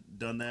football,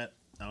 done that.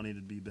 I don't need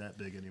to be that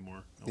big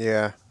anymore. Nope.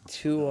 Yeah.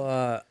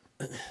 To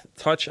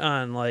touch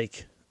on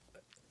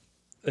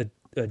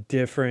a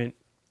different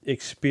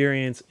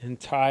experience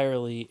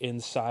entirely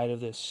inside of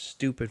this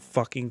stupid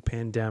fucking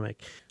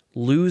pandemic,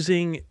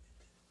 losing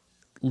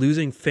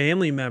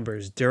family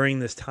members during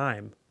this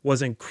time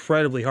was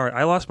incredibly hard.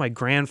 I lost my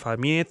grandfather.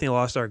 Me and Anthony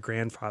lost our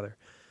grandfather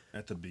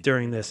At the beginning,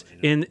 during this.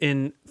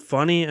 In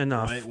funny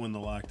enough, right when the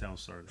lockdown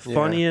started.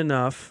 funny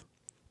enough,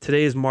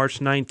 today is March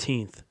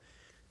 19th.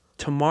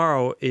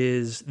 Tomorrow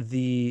is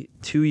the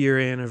 2-year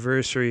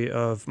anniversary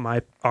of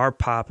our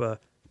papa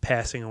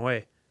passing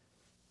away.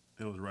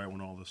 It was right when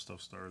all this stuff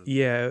started.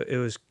 Yeah, it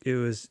was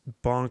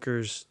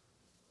bonkers,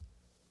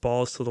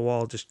 balls to the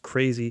wall, just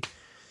crazy.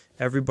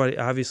 Everybody,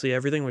 obviously,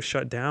 everything was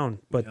shut down,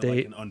 but Had, they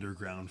like an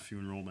underground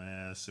funeral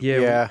mass. It Yeah,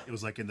 was, Yeah. it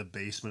was like in the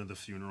basement of the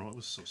funeral. It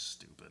was so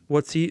stupid.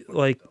 what's he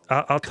like?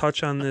 I'll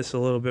touch on this a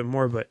little bit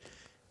more, but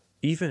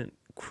even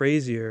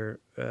crazier.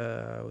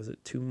 Was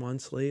it 2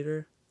 months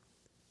later,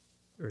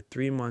 or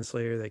 3 months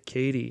later that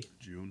Katie,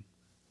 June.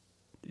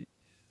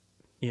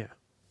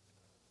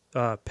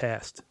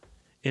 passed,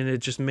 and it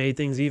just made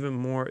things even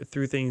more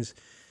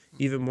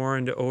even more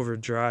into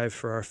overdrive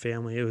for our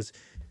family. It was,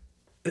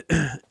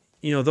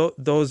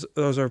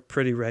 those are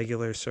pretty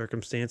regular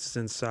circumstances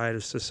inside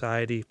of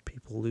society.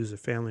 People lose a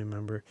family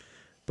member,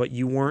 but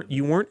you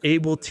weren't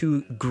able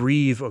to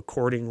grieve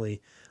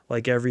accordingly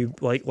like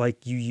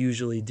you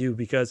usually do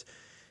because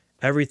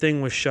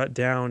everything was shut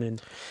down and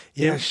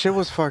Yeah, shit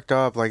was fucked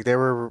up. Like they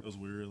were, It was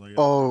weird. Like,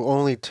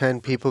 only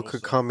 10 people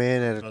could come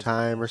in at a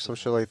time or some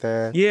shit like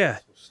that. yeah,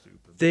 so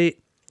stupid.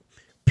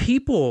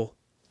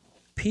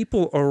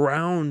 people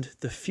around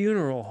the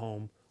funeral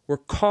home were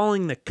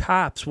calling the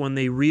cops when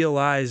they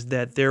realized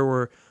that there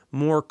were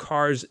more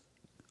cars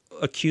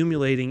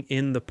accumulating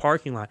in the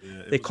parking lot.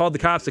 Yeah, They called the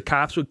cops. The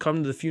cops would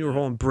come to the funeral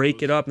home and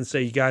break it up and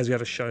say, "You guys got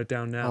to shut it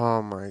down now."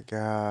 Oh my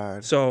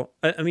god. So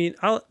I mean,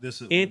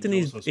 This is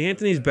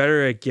Anthony's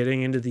better at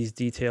getting into these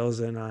details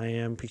than I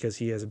am because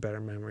he has a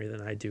better memory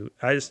than I do.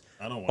 I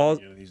don't all- want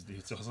to get into these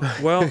details.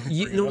 well,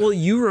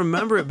 you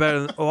remember it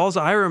better. All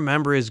I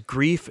remember is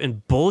grief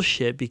and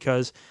bullshit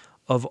because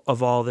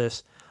of all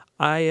this.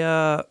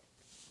 I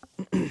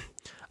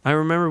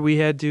remember we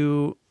had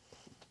to,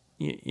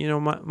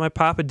 my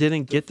papa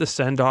didn't get the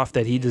send off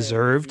that he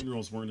deserved.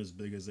 Funerals weren't as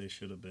big as they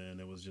should have been.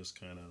 It was just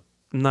kind of.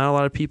 Not a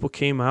lot of people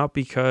came out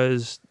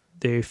because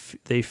they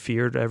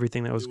feared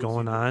everything that was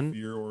going on,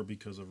 Fear or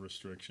because of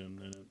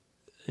restriction,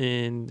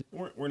 and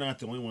we're not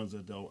the only ones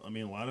that dealt. I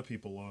mean, a lot of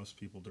people lost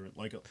people during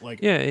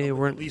Yeah,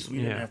 At least we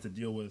didn't yeah. have to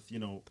deal with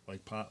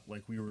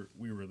like we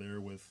were there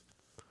with.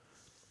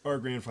 Our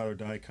grandfather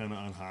died kind of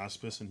on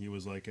hospice, and he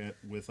was like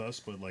with us.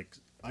 But like,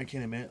 I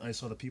can't imagine. I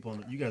saw the people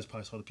you guys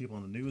probably saw the people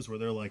on the news where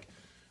they're like,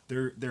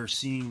 they're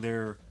seeing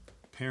their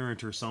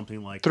parent or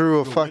something like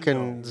Through a the fucking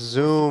window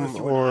Zoom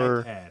through an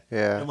or iPad.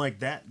 yeah. And like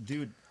that,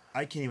 dude,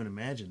 I can't even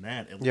imagine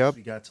that. At Yep. least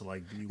we got to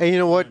like be. And you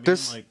know what? I mean?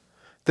 This Like,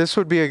 this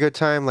would be a good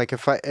time. Like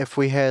if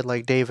we had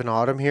like Dave and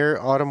Autumn here.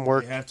 Autumn they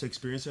worked. have to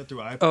experience that through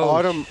iPad.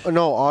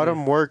 Oh,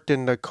 Autumn worked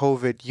in the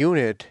COVID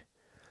unit,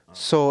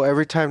 so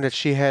every time that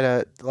she had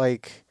to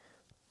like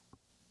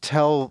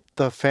tell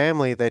the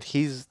family that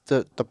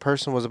the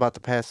person was about to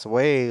pass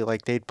away,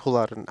 like they'd pull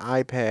out an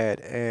iPad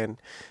and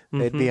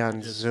they'd be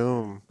on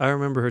Zoom. I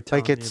remember her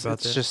telling Like me it's about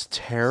that. just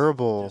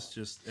terrible. It's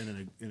just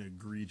an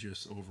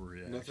egregious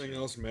overreaction. Nothing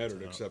else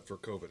mattered except for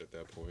COVID at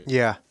that point.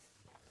 Yeah.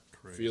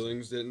 Crazy.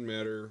 Feelings didn't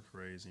matter.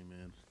 Crazy,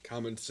 man.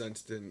 Common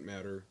sense didn't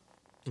matter.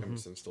 Common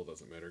sense still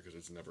doesn't matter because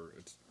it's not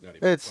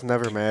even. It's fucking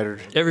never true.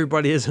 mattered.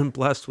 Everybody isn't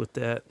blessed with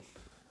that.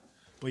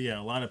 But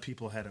yeah, a lot of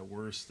people had it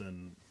worse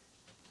than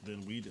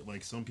we did.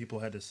 Like some people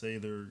had to say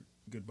their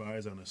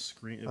goodbyes on a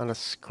screen. On a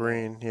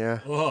screen, yeah.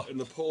 Oh, And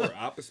the polar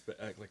opposite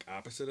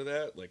of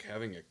that, like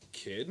having a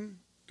kid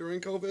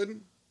during COVID,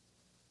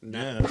 not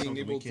yeah, being something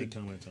able we to, can't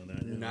comment on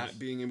that. Yeah, not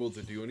being able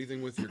to do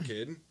anything with your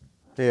kid.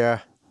 Yeah.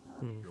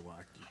 you're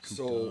locked, you're cooped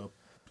So- up,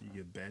 you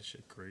get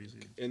batshit crazy.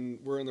 And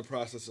we're in the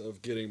process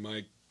of getting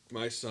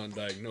my son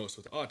diagnosed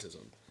with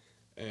autism,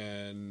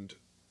 and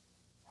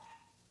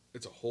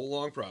it's a whole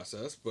long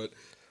process. But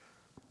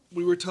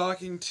we were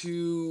talking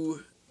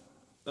to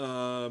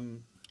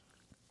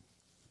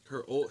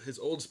his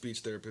old speech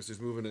therapist who's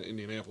moving to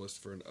Indianapolis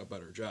for a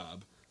better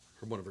job,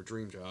 for one of her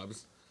dream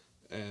jobs,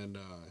 and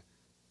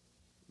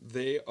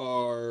they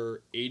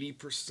are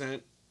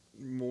 80%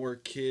 more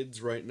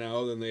kids right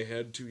now than they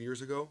had 2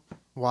 years ago.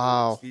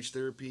 Wow. Speech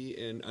therapy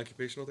and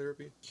occupational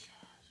therapy.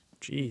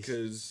 Jeez.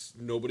 Because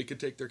nobody could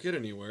take their kid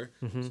anywhere.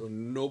 So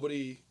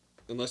nobody,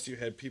 unless you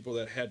had people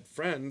that had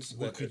friends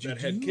What could you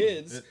that had do?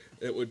 kids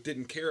that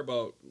didn't care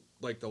about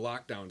like the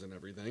lockdowns and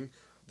everything,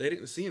 they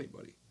didn't see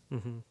anybody.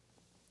 And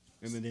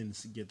they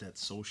didn't get that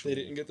social. They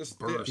didn't get this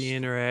burst. The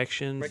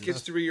interactions. My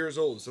kid's 3 years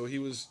old, so he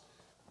was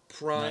Not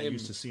prime.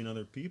 used to seeing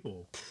other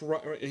people.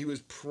 He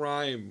was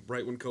prime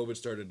right when COVID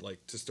started,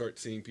 like to start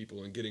seeing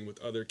people and getting with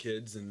other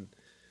kids and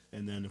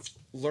And then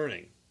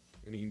learning.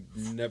 And he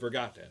never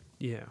got that.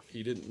 Yeah.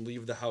 He didn't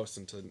leave the house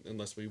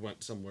unless we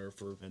went somewhere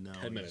for And now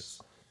 10 he's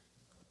minutes.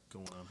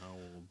 going on how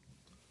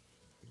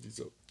old?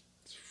 So,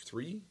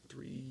 3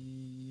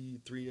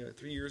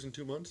 years and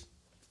 2 months.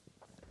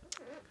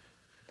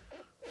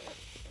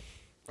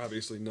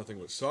 Obviously, nothing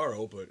with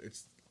sorrow, but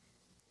it's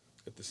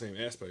at the same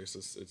aspect.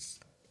 It's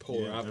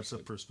polar Yeah, that's a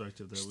opposite.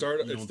 perspective that It's you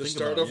the don't think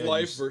start about. of Yeah,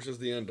 life versus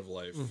the end of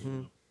life.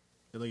 And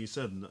like you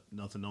said,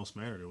 nothing else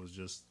mattered. It was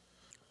just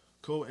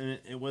cool, and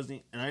it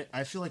wasn't. And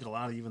I feel like a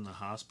lot of even the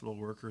hospital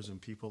workers and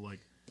people like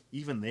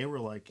even they were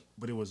like,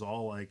 but it was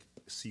all like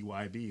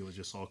CYB. It was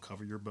just all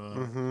cover your butt.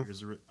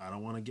 I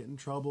don't want to get in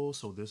trouble,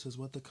 so this is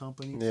what the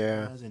company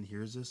Yeah. says, and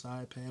here's this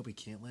iPad. We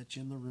can't let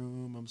you in the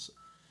room.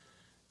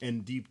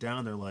 and deep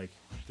down they're like,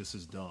 this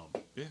is dumb.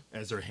 Yeah.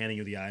 As they're handing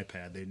you the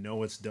iPad, they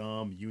know it's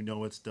dumb, you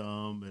know it's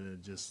dumb, and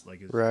it just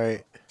like it's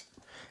Right.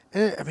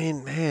 And I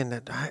mean,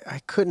 man, I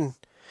couldn't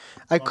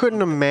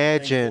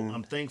imagine.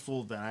 I'm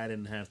thankful that I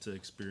didn't have to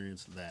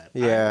experience that.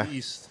 Yeah. At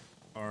least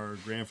our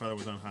grandfather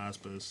was on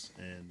hospice,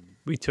 and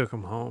We took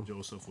him home.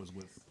 Joseph was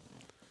with.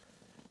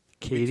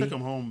 We Katie. took him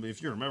home.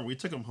 If you remember, we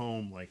took him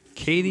home like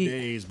Katie- 2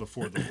 days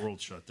before the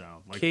world shut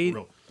down. Like Kate- for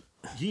real.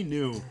 He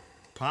knew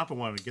Papa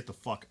wanted to get the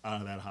fuck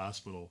out of that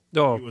hospital.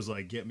 Oh. He was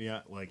like, "Get me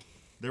out!" Like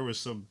there was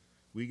some.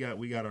 We got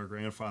our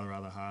grandfather out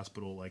of the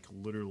hospital like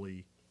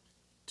literally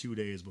 2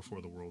 days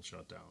before the world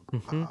shut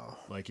down. Wow.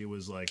 Like it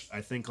was like I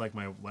think like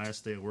my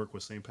last day of work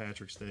was St.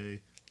 Patrick's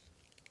Day.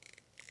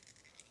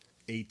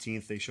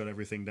 18th they shut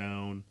everything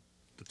down.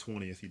 The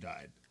 20th he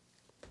died.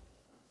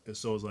 And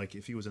so it was like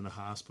if he was in the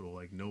hospital,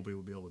 like nobody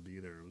would be able to be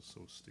there. It was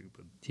so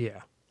stupid.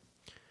 Yeah.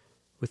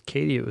 With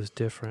Katie, it was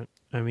different.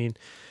 I mean,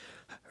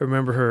 I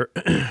remember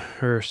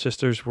her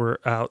sisters were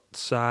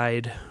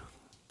outside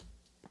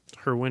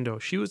her window.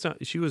 She was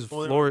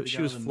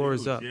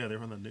floors up. Yeah, they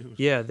were on the news.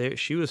 Yeah,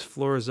 she was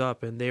floors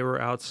up, and they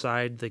were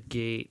outside the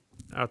gate,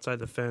 outside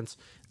the fence.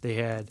 They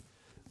had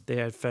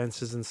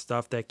fences and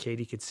stuff that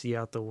Katie could see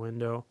out the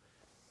window.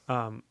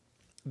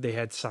 They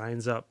had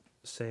signs up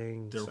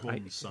saying, They're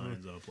holding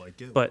signs up like,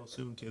 "Get but- well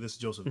soon." This is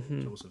Joseph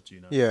G.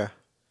 Now. Yeah.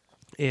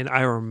 and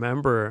I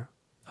remember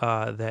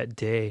that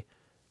day,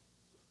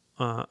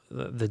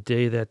 the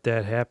day that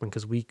happened,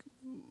 because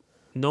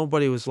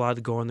nobody was allowed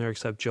to go in there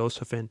except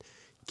Joseph and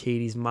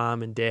Katie's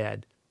mom and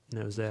dad. And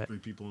that was that. 3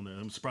 people in there.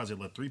 I'm surprised they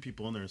let 3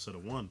 people in there instead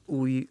of 1.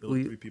 We They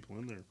let 3 people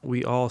in there.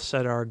 we all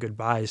said our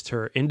goodbyes to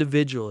her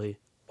individually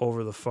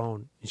over the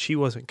phone, and she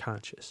wasn't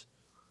conscious.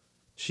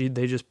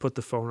 They just put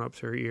the phone up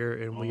to her ear,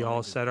 and we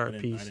all said our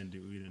piece. We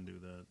didn't do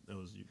that. That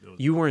was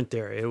You weren't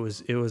there. It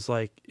was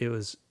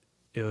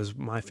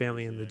my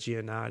family and the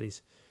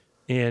Giannattis,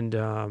 and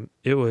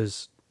it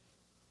was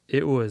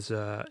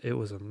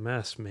a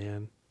mess,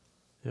 man.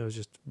 It was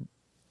just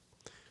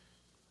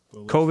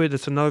well, COVID.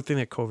 It's another thing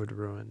that COVID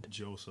ruined.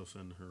 Joseph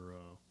and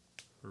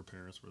her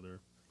parents were there.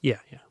 Yeah.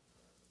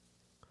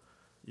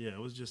 Yeah, it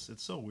was just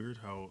it's so weird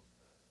how,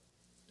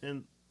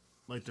 and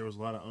like there was a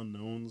lot of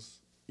unknowns.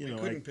 You know,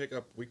 We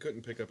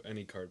couldn't pick up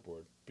any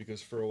cardboard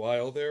because for a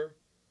while there,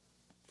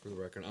 for the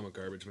record, I'm a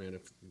garbage man.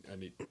 If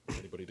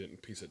anybody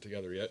didn't piece it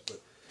together yet, but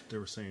they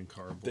were saying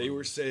cardboard. they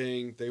were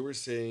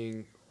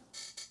saying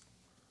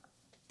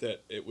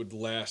that it would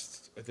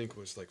last. I think it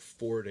was like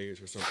 4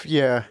 days or something.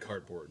 Yeah.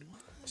 Cardboard.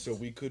 So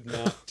we could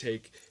not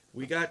take.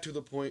 We got to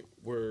the point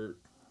where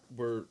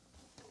we're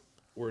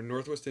in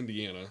Northwest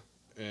Indiana,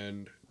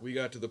 and we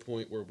got to the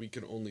point where we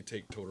can only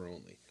take toner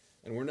only.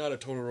 And we're not a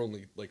toner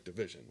only like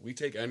division. We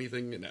take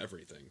anything and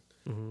everything.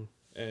 Mm-hmm.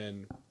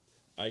 And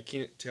I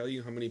can't tell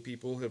you how many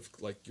people have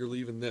like, you're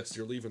leaving this.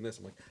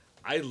 I'm like,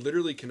 I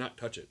literally cannot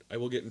touch it. I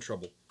will get in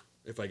trouble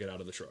if I get out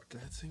of the truck.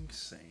 That's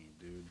insane,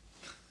 dude.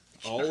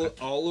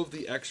 All of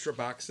the extra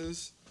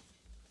boxes,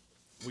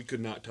 we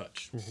could not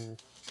touch. Mm-hmm.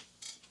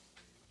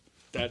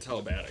 That's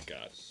how bad it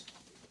got.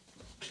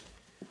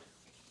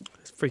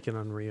 It's freaking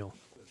unreal.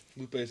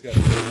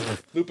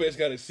 Lupe's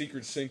got a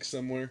secret sink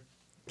somewhere.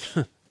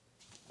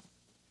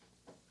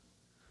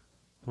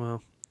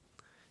 Well,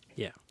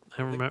 yeah,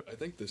 I remember. I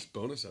think this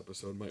bonus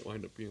episode might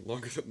wind up being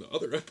longer than the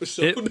other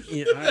episode.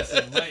 Honestly,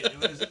 it might. It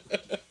was,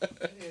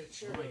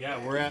 oh my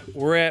god,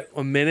 we're at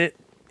a minute.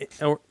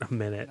 Or a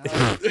minute.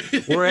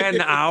 We're at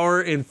an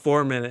hour and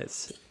 4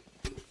 minutes.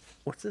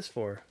 What's this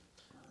for?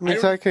 I mean, I-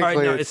 technically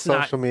alright, no, it's it's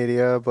not. social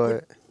media,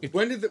 but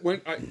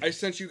When I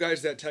sent you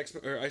guys that text,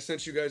 or I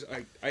sent you guys,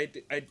 I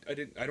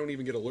don't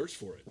even get alerts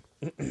for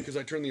it because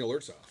I turned the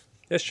alerts off.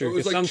 That's So true. it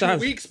was 'cause like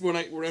sometimes, 2 weeks when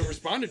I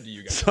responded to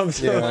you guys.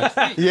 sometimes,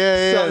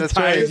 yeah, that's Sometimes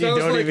right. Because you I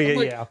was don't like, even I'm get-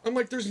 like, yeah. I'm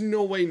like, there's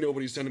no way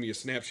nobody's sending me a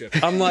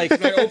Snapchat. I'm like,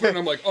 And I open it and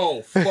I'm like,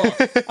 oh,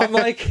 fuck. I'm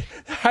like,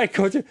 I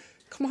go to.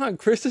 Come on,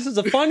 Chris, this is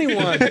a funny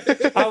one.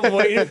 I'm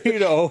waiting for you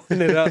to open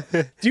it up.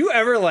 Do you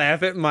ever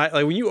laugh at my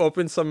when you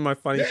open some of my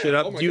funny shit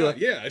up? Oh my do you God,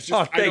 yeah. It's just,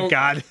 oh, thank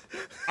God.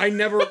 I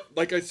never,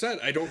 like I said,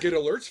 I don't get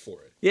alerts for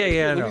it. Yeah,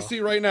 yeah, I Let know. me see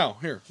right now.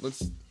 Here,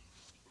 let's.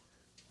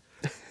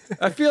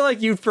 I feel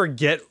like you'd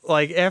forget,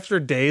 like after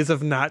days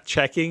of not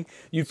checking,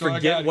 you'd So I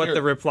forget got what here.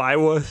 the reply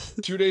was.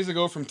 2 days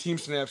ago from Team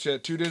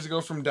Snapchat, 2 days ago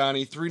from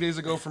Donnie, 3 days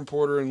ago from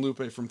Porter and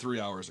Lupe from 3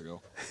 hours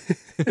ago.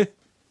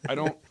 I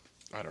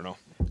don't know.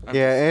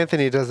 Yeah,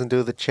 Anthony doesn't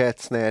do the chat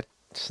snap.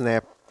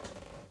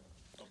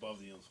 Above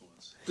the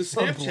influence. The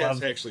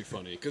Snapchat's actually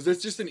funny because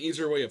it's just an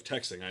easier way of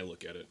texting. I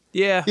look at it.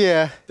 Yeah.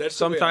 Yeah. That's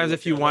the way I Sometimes look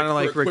if you at it. wanna, for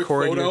like, a quick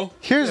record your- photo,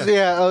 Here's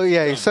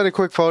you send a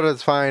quick photo,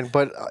 it's fine.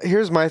 But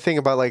here's my thing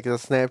about like the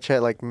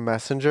Snapchat like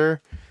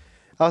Messenger.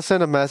 I'll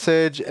send a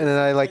message and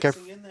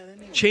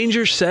then Change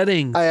your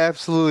settings. I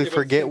absolutely Yeah, but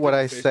forget what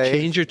I Facebook- say.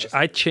 Change your.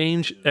 I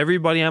change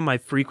everybody on my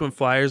frequent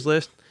flyers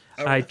list.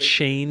 I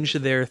change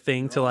their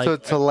thing to like So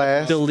to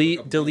last.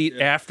 delete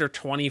Yeah. after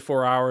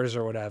 24 hours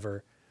or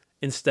whatever,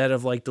 instead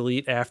of like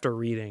delete after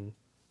reading.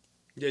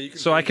 yeah, you can.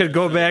 So I could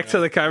go back to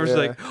the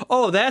conversation Yeah. like,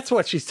 oh, that's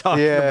what she's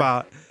talking Yeah.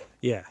 about.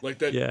 Yeah. Like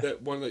that Yeah.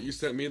 that one that you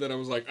sent me that I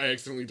was like, I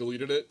accidentally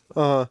deleted it.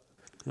 Oh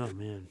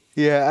man.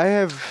 Yeah, I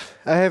have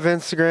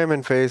Instagram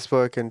and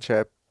Facebook and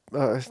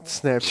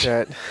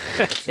Snapchat.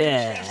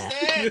 Yeah.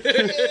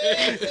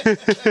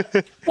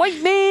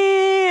 White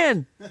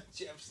man.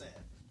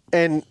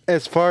 And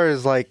as far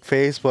as like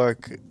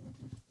Facebook,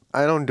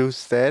 I don't do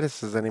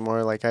statuses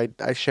anymore. Like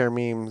I share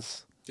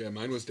memes. Yeah,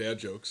 mine was dad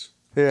jokes.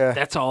 Yeah.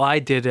 That's all I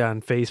did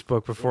on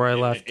Facebook before I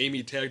left.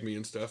 Amy tagged me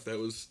and stuff. That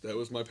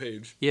was my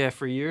page. Yeah,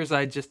 for years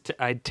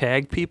I'd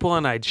tag people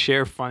and I'd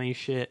share funny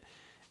shit.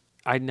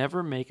 I'd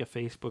never make a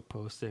Facebook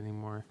post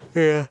anymore.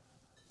 Yeah.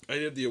 I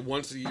did the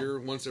once a year,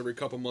 once every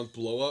couple month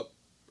blow up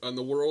on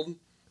the world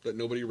that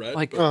nobody read.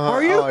 Like, but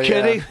are you Oh,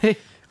 kidding me?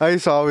 I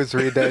used to always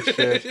read that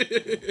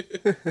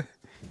shit.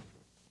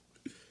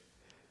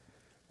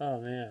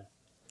 Oh man.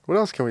 What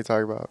else can we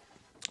talk about?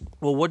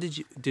 Well, what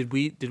did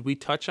we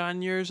touch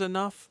on yours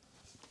enough?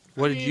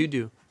 What did you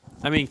do?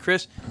 I mean,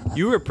 Chris,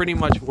 you were pretty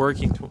much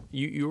working.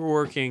 You were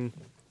working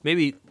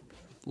maybe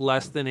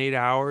less than 8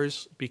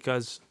 hours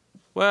because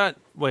what?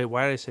 Wait,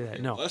 why did I say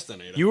that? No, less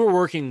than 8 hours. you were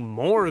working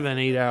more than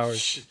 8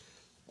 hours.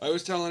 I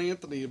was telling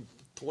Anthony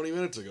 20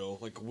 minutes ago,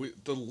 like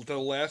the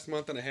last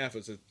month and a half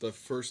is the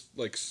first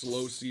like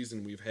slow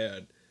season we've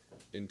had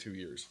in 2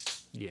 years.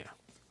 Yeah.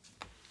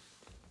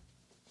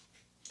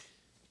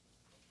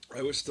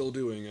 I was still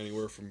doing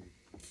anywhere from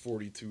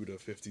 42 to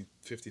 50,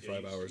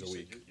 55 hours a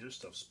week. Your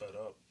stuff sped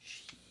up.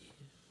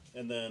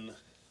 And then,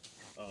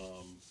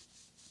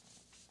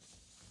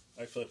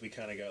 I feel like we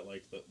kind of got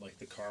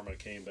the karma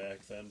came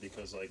back then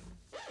because like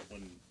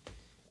when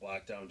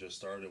lockdown just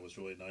started, it was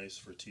really nice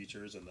for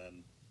teachers, and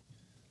then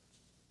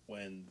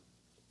when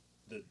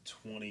the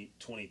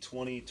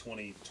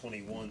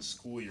 2020-2021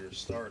 school year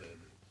started,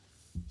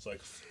 it's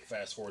like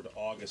fast forward to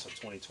August of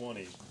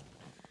 2020.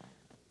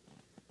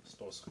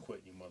 Supposed to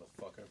quit, you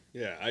motherfucker.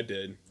 Yeah, I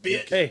did.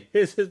 Hey,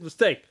 it's his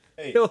mistake.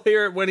 Hey. He'll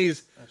hear it when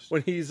he's That's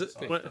fucking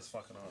he'll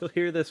awesome.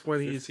 hear this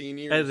when he's 15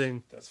 years.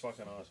 editing. That's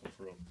fucking awesome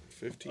for real.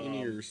 15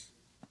 years.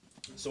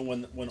 So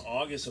when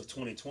August of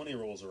 2020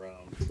 rolls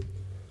around,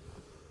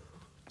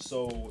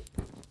 so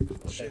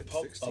Shit,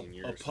 16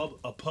 years.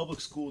 a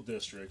public school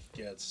district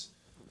gets,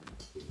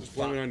 Just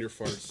blame it on your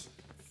farts.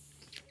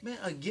 man,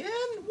 again?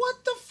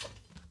 What the fuck?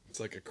 It's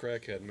like a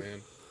crackhead,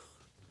 man.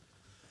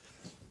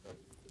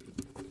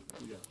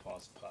 We gotta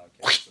pause the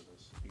podcast for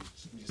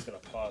this. We just gotta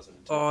pause it.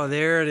 Oh,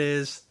 there it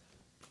is.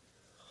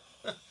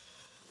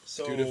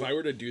 So, Dude, if I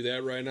were to do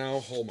that right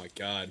now, oh my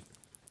god.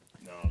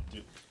 no,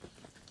 dude.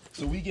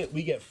 So we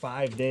get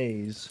 5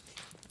 days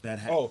that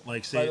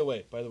say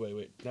by the way,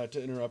 wait, not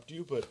to interrupt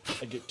you, but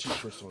I get 2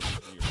 personal days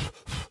a year.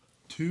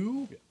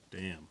 2.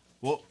 Damn.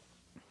 Well,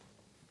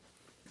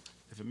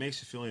 if it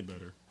makes you feel any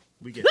better,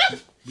 we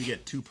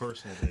get 2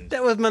 personal days,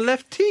 That was my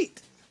left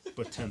teeth.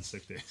 but 10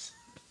 sick days.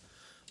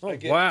 Oh, I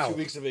get wow. 2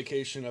 weeks of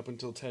vacation up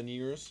until 10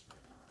 years.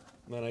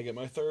 And then I get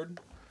my 3rd.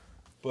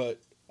 But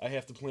I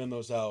have to plan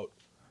those out,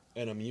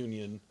 and I'm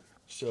union,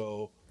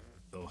 so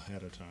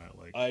Ahead of time,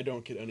 like I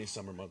don't get any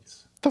summer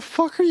months. The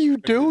fuck are you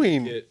I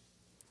doing? get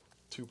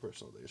 2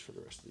 personal days for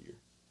the rest of the year.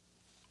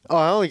 Oh,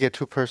 I only get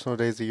 2 personal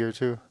days a year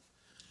too.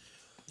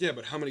 Yeah,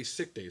 but how many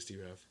sick days do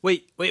you have?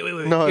 Wait.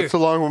 No, Here. it's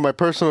along with my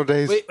personal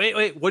days.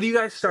 Wait. What do you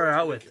guys start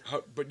out with?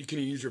 But can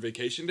you use your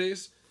vacation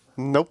days?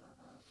 Nope.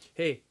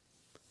 Hey,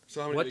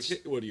 So how many? What's-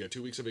 What do you got?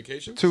 2 weeks of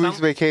vacation? 2 weeks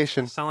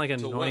vacation. sound like an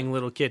So annoying what?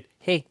 little kid.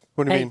 Hey.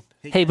 What do you mean?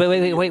 Hey,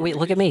 wait,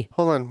 look at me.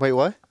 Hold on. Wait,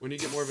 what? When do you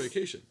get more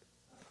vacation?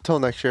 Till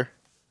next year.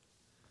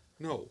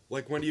 No,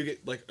 like when do you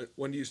get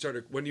when do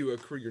you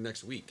accrue your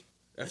next week?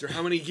 After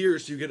how many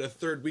years do you get a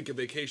 3rd week of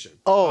vacation?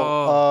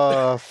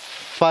 Oh,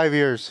 5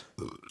 years.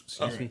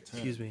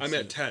 Excuse me. I'm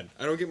at 10.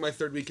 I don't get my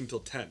 3rd week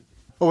until 10.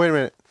 Oh, wait a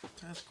minute.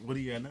 what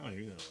do you got now?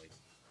 You're gonna like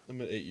I'm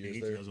at 8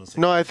 years there. I was gonna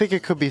say- No, I think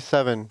it could be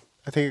 7.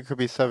 I think it could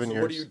be 7 So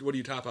years. what do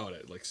you top out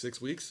at? Like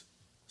 6 weeks?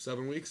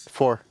 7 weeks?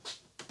 4.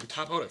 You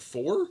top out at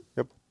 4?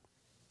 Yep.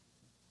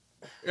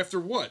 After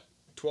what?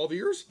 12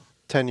 years?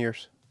 10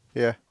 years.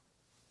 Yeah.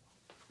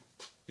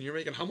 And you're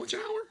making how much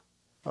an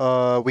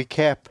hour? We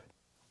cap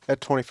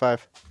at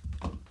 25.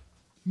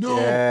 No,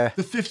 Yeah.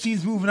 the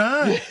 15's moving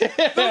on.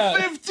 The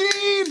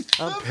 15.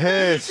 I'm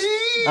pissed.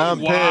 I'm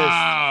pissed.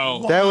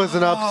 Wow. That was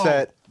an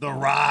upset. The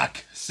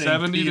Rock. St.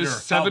 70 Peter. to How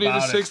 70 to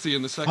about it? 60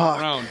 in the second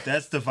Fuck. round.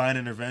 That's divine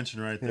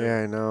intervention right Yeah,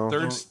 there. I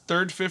know.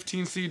 Third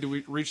 15 seed. Do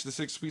we reach the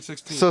Sweet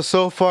 16?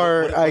 So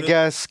far, What- I what-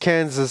 guess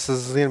Kansas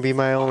is gonna be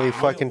my only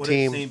fucking What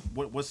team.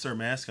 what's their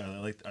mascot?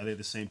 Are they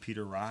the St.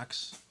 Peter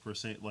Rocks for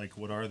St. Like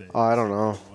what are they? Oh, I don't know.